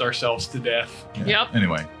improvised ourselves to death. Yeah. Yep.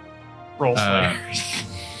 Anyway. Roll slayers.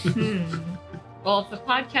 Well, if the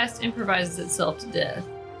podcast improvises itself to death,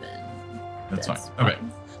 then That's fine. Okay.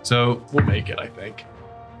 So We'll make it, I think.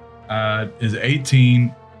 is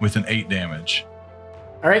 18 with an 8 damage.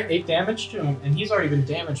 All right, 8 damage to him, and he's already been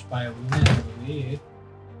damaged by a Lynn, I believe.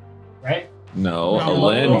 Right? No, No.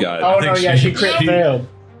 Alen got Oh I no, think yeah, she- she crit she- failed.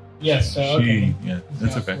 Yes, so okay. Yeah,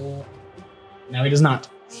 that's okay. No, he does not.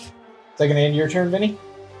 Is that gonna end your turn, Vinny?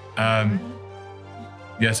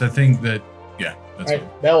 Yes, I think that. Yeah, that's All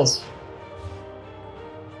right, Bells.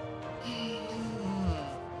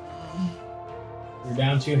 You're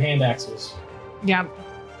down 2 hand axes. Yep.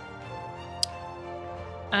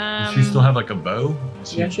 Does she still have like a bow?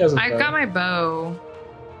 Is she- Yeah, she has a I've bow. got my bow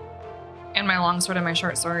and my long sword and my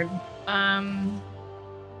short sword.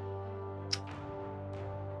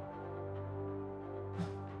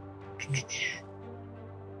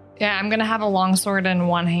 Yeah, I'm gonna have a long sword in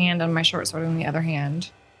one hand and my short sword in the other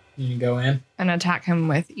hand, You can go in. and attack him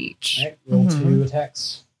with each. All right, roll Mhm. 2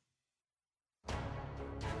 attacks.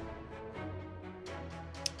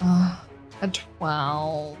 A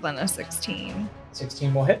 12 and a 16.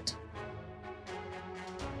 16 will hit.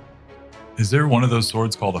 Is there one of those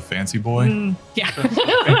swords called a fancy boy? Yeah. A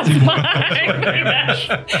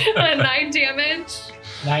 9 damage.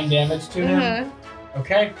 9 damage to him. Uh-huh.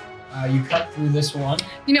 Okay. You cut through this one.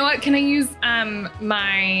 You know what? Can I use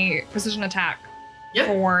my precision attack Yep.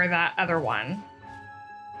 for that other one?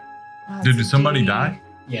 Did somebody die?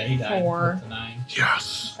 Yeah, he died. 4. With the 9.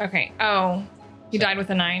 Yes. Okay. Oh, he died with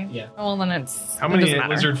a 9. Yeah. Oh, well, then it's How it many doesn't matter.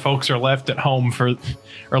 lizard folks are left at home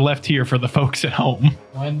or left here for the folks at home?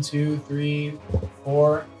 1, 2, 3,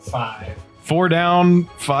 4, 5. 4 down,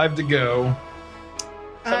 5 to go.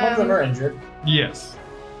 Some of them are injured. Yes.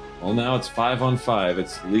 Well, now it's 5 on 5.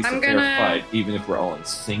 It's at least I'm a fair gonna- fight, even if we're all in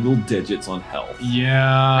single digits on health.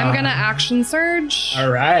 Yeah. I'm gonna action surge All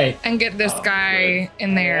right. and get this Oh, guy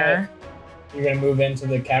in there. You're going to move into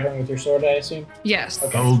the cavern with your sword, I assume? Yes.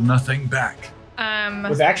 Okay. Hold nothing back.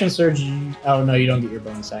 With action surge, oh no, you don't get your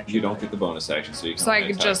bonus action. You don't get the bonus action, so you can So I only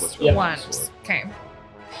could attack just with your once. sword. Okay.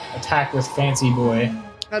 Attack with Fancy Boy.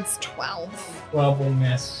 That's 12. 12 will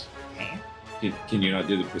miss. Can you not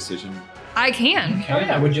do the precision? I can. Oh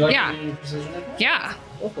yeah, would you like Yeah. to do your precision attack? Yeah.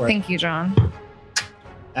 Go for it. Thank you, John.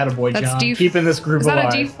 Attaboy, That's John. D- Keeping this group Is that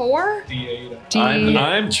alive. a D4? D8.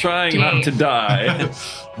 I'm trying not to die.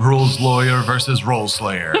 Rules lawyer versus role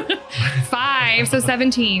slayer. 5, so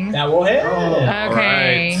 17. That will hit.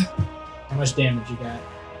 Okay. Alright. How much damage you got?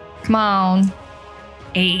 Come on.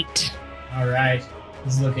 8. All right.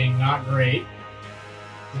 He's looking not great.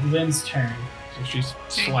 Lynn's turn. So she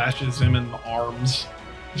slashes him in the arms.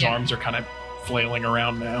 His Yeah. arms are kind of flailing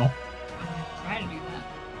around now. Try to do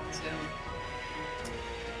that. So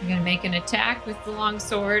I'm gonna make an attack with the long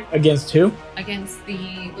sword Against who? against the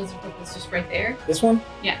lizard folk that's just right there. This one?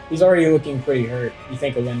 Yeah. He's already looking pretty hurt. You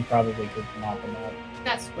think a Lynn probably could mop him up?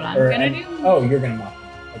 That's what I'm Or- gonna and- do. Oh, you're gonna mop him.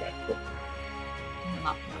 Okay, cool. I'm gonna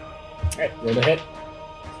mop him up. All right, roll the hit.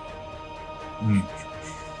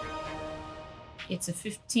 It's a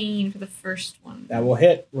 15 for the first one. That will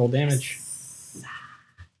hit. Roll damage.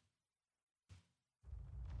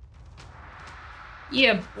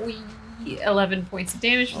 Yeah, boy. 11 points of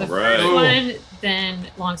damage for the Alright. first one. Then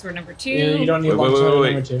longsword number 2. Yeah, you don't need Wait, long wait, sword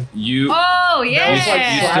wait, number 2. You Oh, yeah. Just like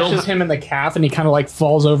still slashes ha- him in the calf, and he kind of like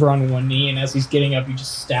falls over on one knee. And as he's getting up, you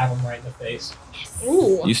just stab him right in the face.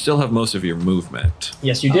 Ooh. you still have most of your movement,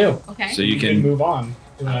 Yes, you do. Oh, okay. so you can. move on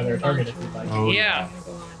to another Move target on if you'd to- like. Oh, Yeah. I'm gonna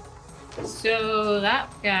go on. So that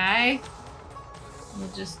guy will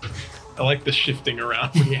just I like the shifting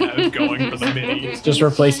around we have going for the minis. Just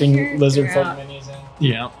replacing lizard folk Yeah. minis in.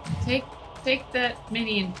 Yeah. take that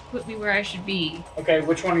mini and put me where I should be. Okay,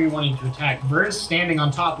 which one are you wanting to attack? Ver is standing on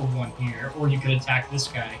top of one here, or you could attack this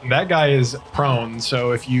guy here. That guy is prone,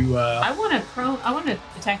 so if you I want to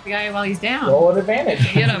attack the guy while he's down. Roll an advantage.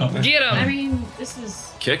 Get him. Get I him. mean, this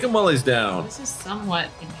is Kick him while he's down. somewhat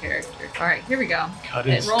in character. All right, here we go. cut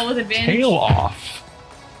his Roll with advantage. tail off.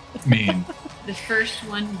 Mean. The first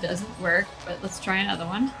one doesn't work, but let's try another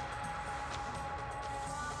one.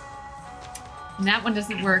 And that one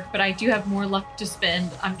doesn't work, but I do have more luck to spend.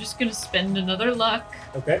 I'm just gonna spend another luck.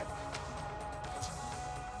 Okay.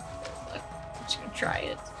 I'm just gonna try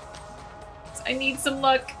it. I need some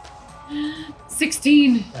luck.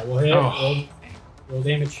 16. That will hit. Oh. Roll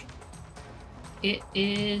damage. It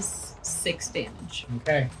is 6 damage.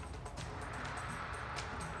 Okay.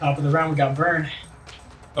 Top of the round, we got Vern.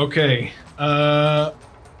 Okay.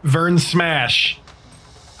 Vern Smash.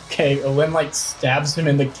 Okay, Olin like stabs him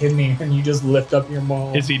in the kidney, and you just lift up your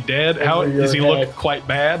maul. Is he dead? Over How your does he head. look quite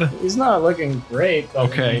bad? He's not looking great. But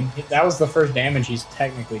Okay. I mean, that was the first damage he's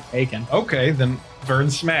technically taken. Okay, then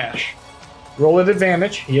Vern Smash. Roll at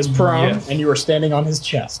advantage. He is prone, Yes. and you are standing on his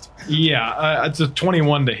chest. Yeah, it's a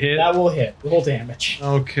 21 to hit. That will hit. Roll damage.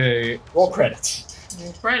 Okay. Roll credits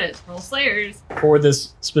Roll credits. Roll Slayers. for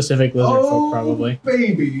this specific lizard folk, probably.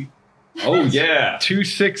 baby. Oh yeah. 2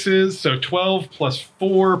 6s, so 12 plus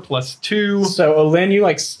 4 plus 2. So Olin, you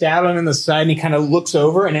like stab him in the side, and he kind of looks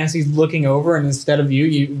over. And as he's looking over, and instead of you,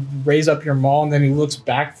 you raise up your maul, and then he looks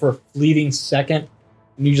back for a fleeting second,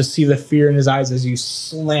 and you just see the fear in his eyes as you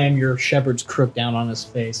slam your shepherd's crook down on his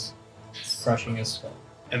face, crushing his skull.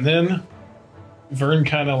 And then Vern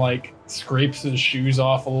kind of like scrapes his shoes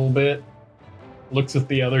off a little bit, looks at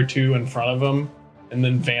the other two in front of him, and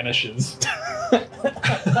then vanishes.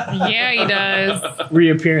 Yeah, he does.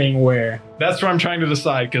 Reappearing where? That's what I'm trying to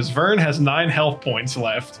decide, because Vern has 9 health points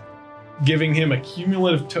left, giving him a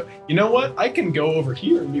cumulative. You know what? I can go over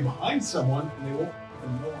here and be behind someone, and they won't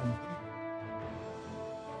even know I'm here.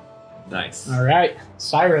 Nice. All right,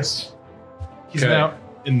 Cyrus. He's Okay. now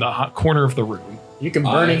in the hot corner of the room. You can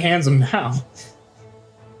burning hands him now.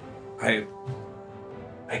 I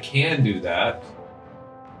can do that.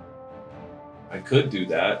 I could do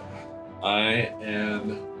that. I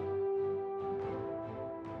am.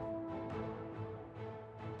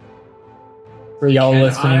 For y'all Can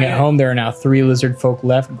listening I- at home, there are now 3 lizard folk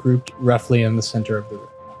left, grouped roughly in the center of the room.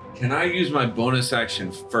 Can I use my bonus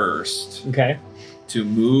action first Okay. to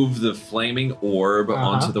move the flaming orb Uh-huh.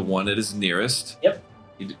 onto the one that is nearest? Yep.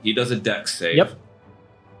 He does a dex save. Yep.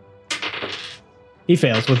 He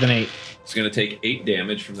fails with an 8. He's going to take 8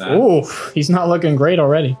 damage from that. Ooh, he's not looking great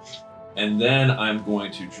already. And then I'm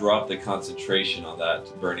going to drop the concentration on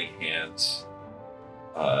that burning hands.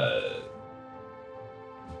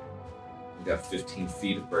 We've got 15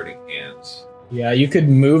 feet of burning hands. Yeah, you could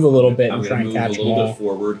move a little bit I'm and going try to and move catch a little Maul. bit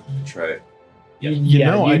forward and try it. You, You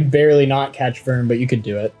yeah, know, you'd I- barely not catch Vern, but you could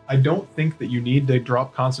do it. I don't think that you need to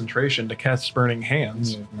drop concentration to cast Burning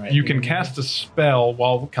Hands. Right. You can cast a spell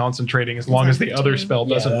while concentrating as long as the other spell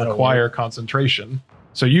Yeah, doesn't that'll require concentration.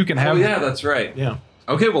 So you can have. Oh yeah, that's right. Yeah.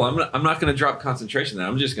 Okay, well I'm not going to drop concentration then.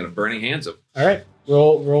 I'm just going to burning hands him. All right,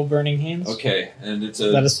 roll burning hands. Okay, and it's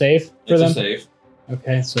Is that a a save for it's them? a save.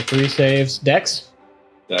 Okay, so 3 saves. Dex?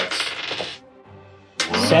 Dex.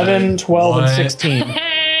 7, 12, and What? 16. What's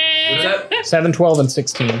that? 7, 12, and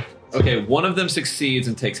 16. Okay, one of them succeeds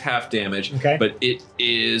and takes half damage. Okay. But it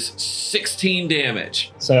is 16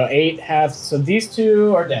 damage. So 8 halves. So these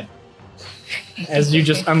 2 are dead. As you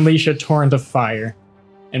just unleash a torrent of fire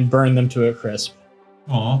and burn them to a crisp.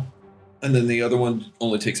 Aw. And then the other one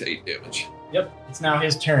only takes 8 damage. Yep, it's now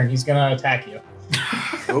his turn. He's gonna attack you.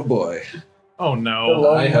 Oh boy. Oh The no.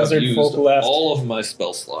 lone I have lizard used folk left. all of my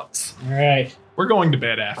spell slots. All right. We're going to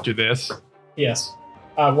bed after this. Yes.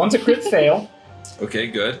 One's a crit fail, Okay,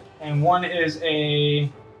 good. and one is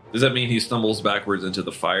a Does that mean he stumbles backwards into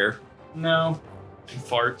the fire? no.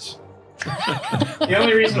 Farts. The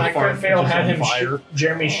only reason The I fart crit fail just had on him fire.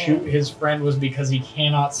 Jeremy shoot his friend was because he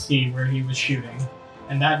cannot see where he was shooting,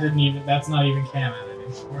 and that's not even canon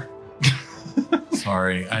anymore.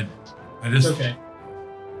 Sorry. I It's just okay.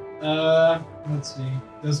 Let's see.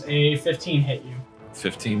 Does a 15 hit you?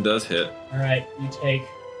 15 does hit. All right, you take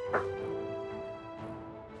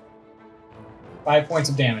 5 points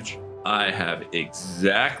of damage. I have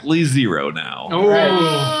exactly 0 now. Oh. All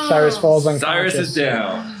right, Cyrus falls unconscious. Cyrus is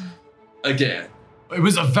down. Again. it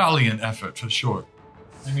was a valiant effort for sure.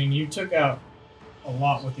 I mean, you took out a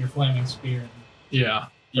lot with your flaming spear. Yeah.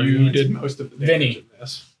 Or You units. did most of the damage Vinny. in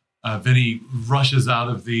this. Vinny rushes out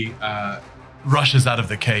of the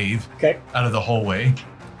cave, Okay. out of the hallway,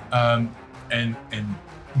 and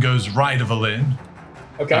goes right of Alin.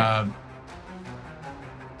 Okay.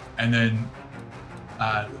 And then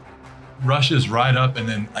rushes right up, and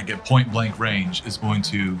then like at point blank range is going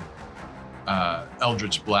to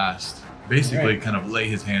Eldritch Blast, basically Right. kind of lay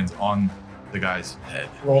his hands on the guy's head.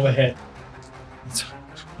 Roll the hit.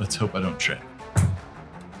 Let's hope I don't trip.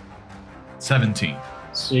 17.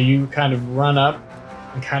 So you kind of run up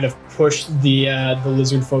and kind of push the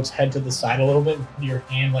lizard folk's head to the side a little bit. With your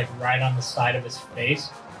hand like right on the side of his face.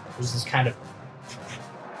 There's this kind of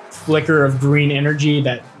flicker of green energy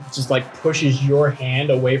that just like pushes your hand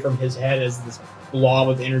away from his head as this blob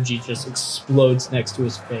of energy just explodes next to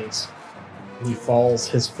his face. When he falls,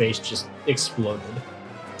 his face just exploded.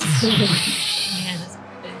 Man, that's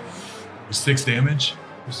big. 6 damage.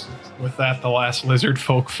 With that, the last lizard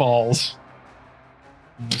folk falls.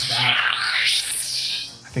 And with that,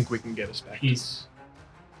 think we can get us back. Peace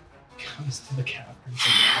comes to the cavern.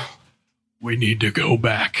 We need to go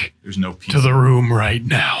back There's no peace. to the room right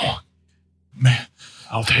now. Man,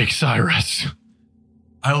 I'll take Cyrus.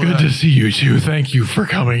 I'll, Good to see you two. Thank you for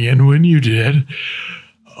coming in when you did.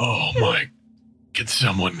 Oh my. Can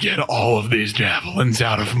someone get all of these javelins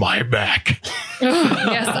out of my back?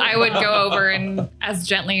 Yes, I would go over and as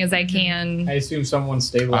gently as I can. I assume someone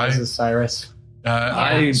stabilizes Cyrus.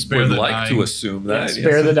 I spare would the like dying, to assume that.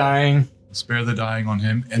 Spare the dying. spare the dying on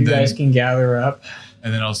him, You and then guys can gather up.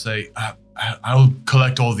 and then I'll say I'll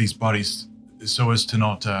collect all these bodies so as to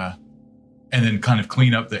not and then kind of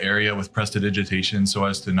clean up the area with prestidigitation so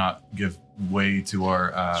as to not give way to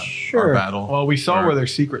our Sure. battle. Well, we saw Or- where their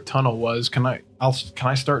secret tunnel was. Can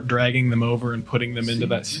I start dragging them over and putting them into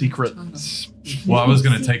that secret? Well, I was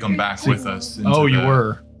going to take them back with us. into Oh, you the-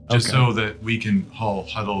 were. just Okay. so that we can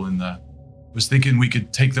huddle in the. Was thinking we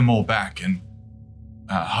could take them all back and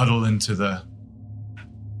huddle into the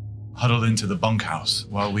bunkhouse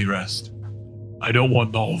while we rest. I don't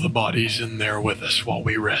want all the bodies in there with us while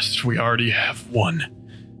we rest. We already have one.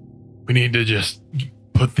 We need to just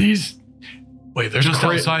put these. Wait, there's Just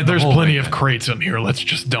outside the there's hallway, plenty of then. crates in here. Let's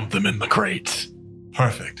just dump them in the crates.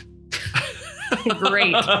 Perfect.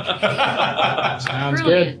 Great. Sounds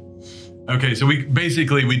Brilliant. Okay, so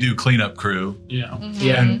we do cleanup crew Yeah.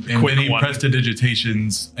 Yeah. and Quick any one.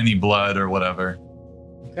 prestidigitations, any blood or whatever.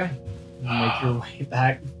 good. Okay. You make your way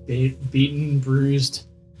back, beaten, bruised.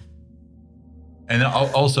 And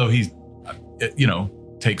also he,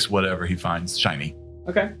 takes whatever he finds shiny.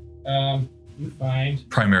 Okay. You find.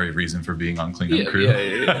 Primary reason for being on cleanup Yeah, crew.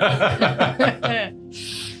 yeah.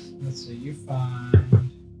 Let's see. You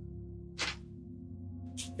find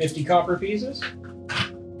 50 copper pieces,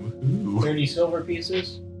 Ooh. 30 silver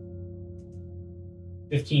pieces,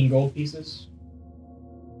 15 gold pieces,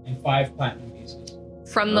 and 5 platinum pieces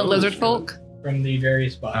From the lizard folk? from the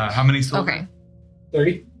various bodies. How many silver? Okay.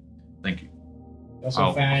 30. Thank you. You also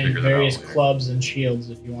I'll find figure that various out later. clubs and shields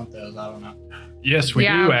if you want those. I don't know. Yes, we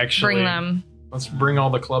yeah, do actually. bring them. Let's bring all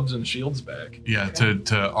the clubs and shields back. Yeah,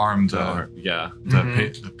 to arm the Yeah.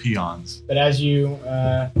 Mhm. the peons. But as you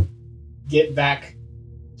get back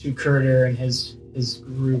to Kurter and his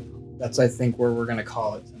group, that's I think where we're gonna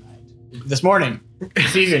call it tonight. This morning,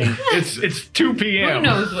 this evening, It's 2 Who p.m.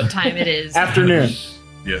 knows what time it is? afternoon.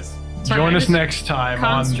 Yes. Join us next time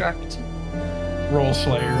Construct. on Roll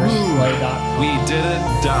Slayers. We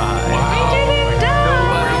didn't die. Wow. didn't die.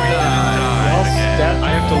 Nobody died. Well, again. step- I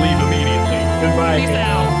have to leave immediately. Goodbye. Peace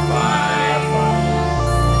out.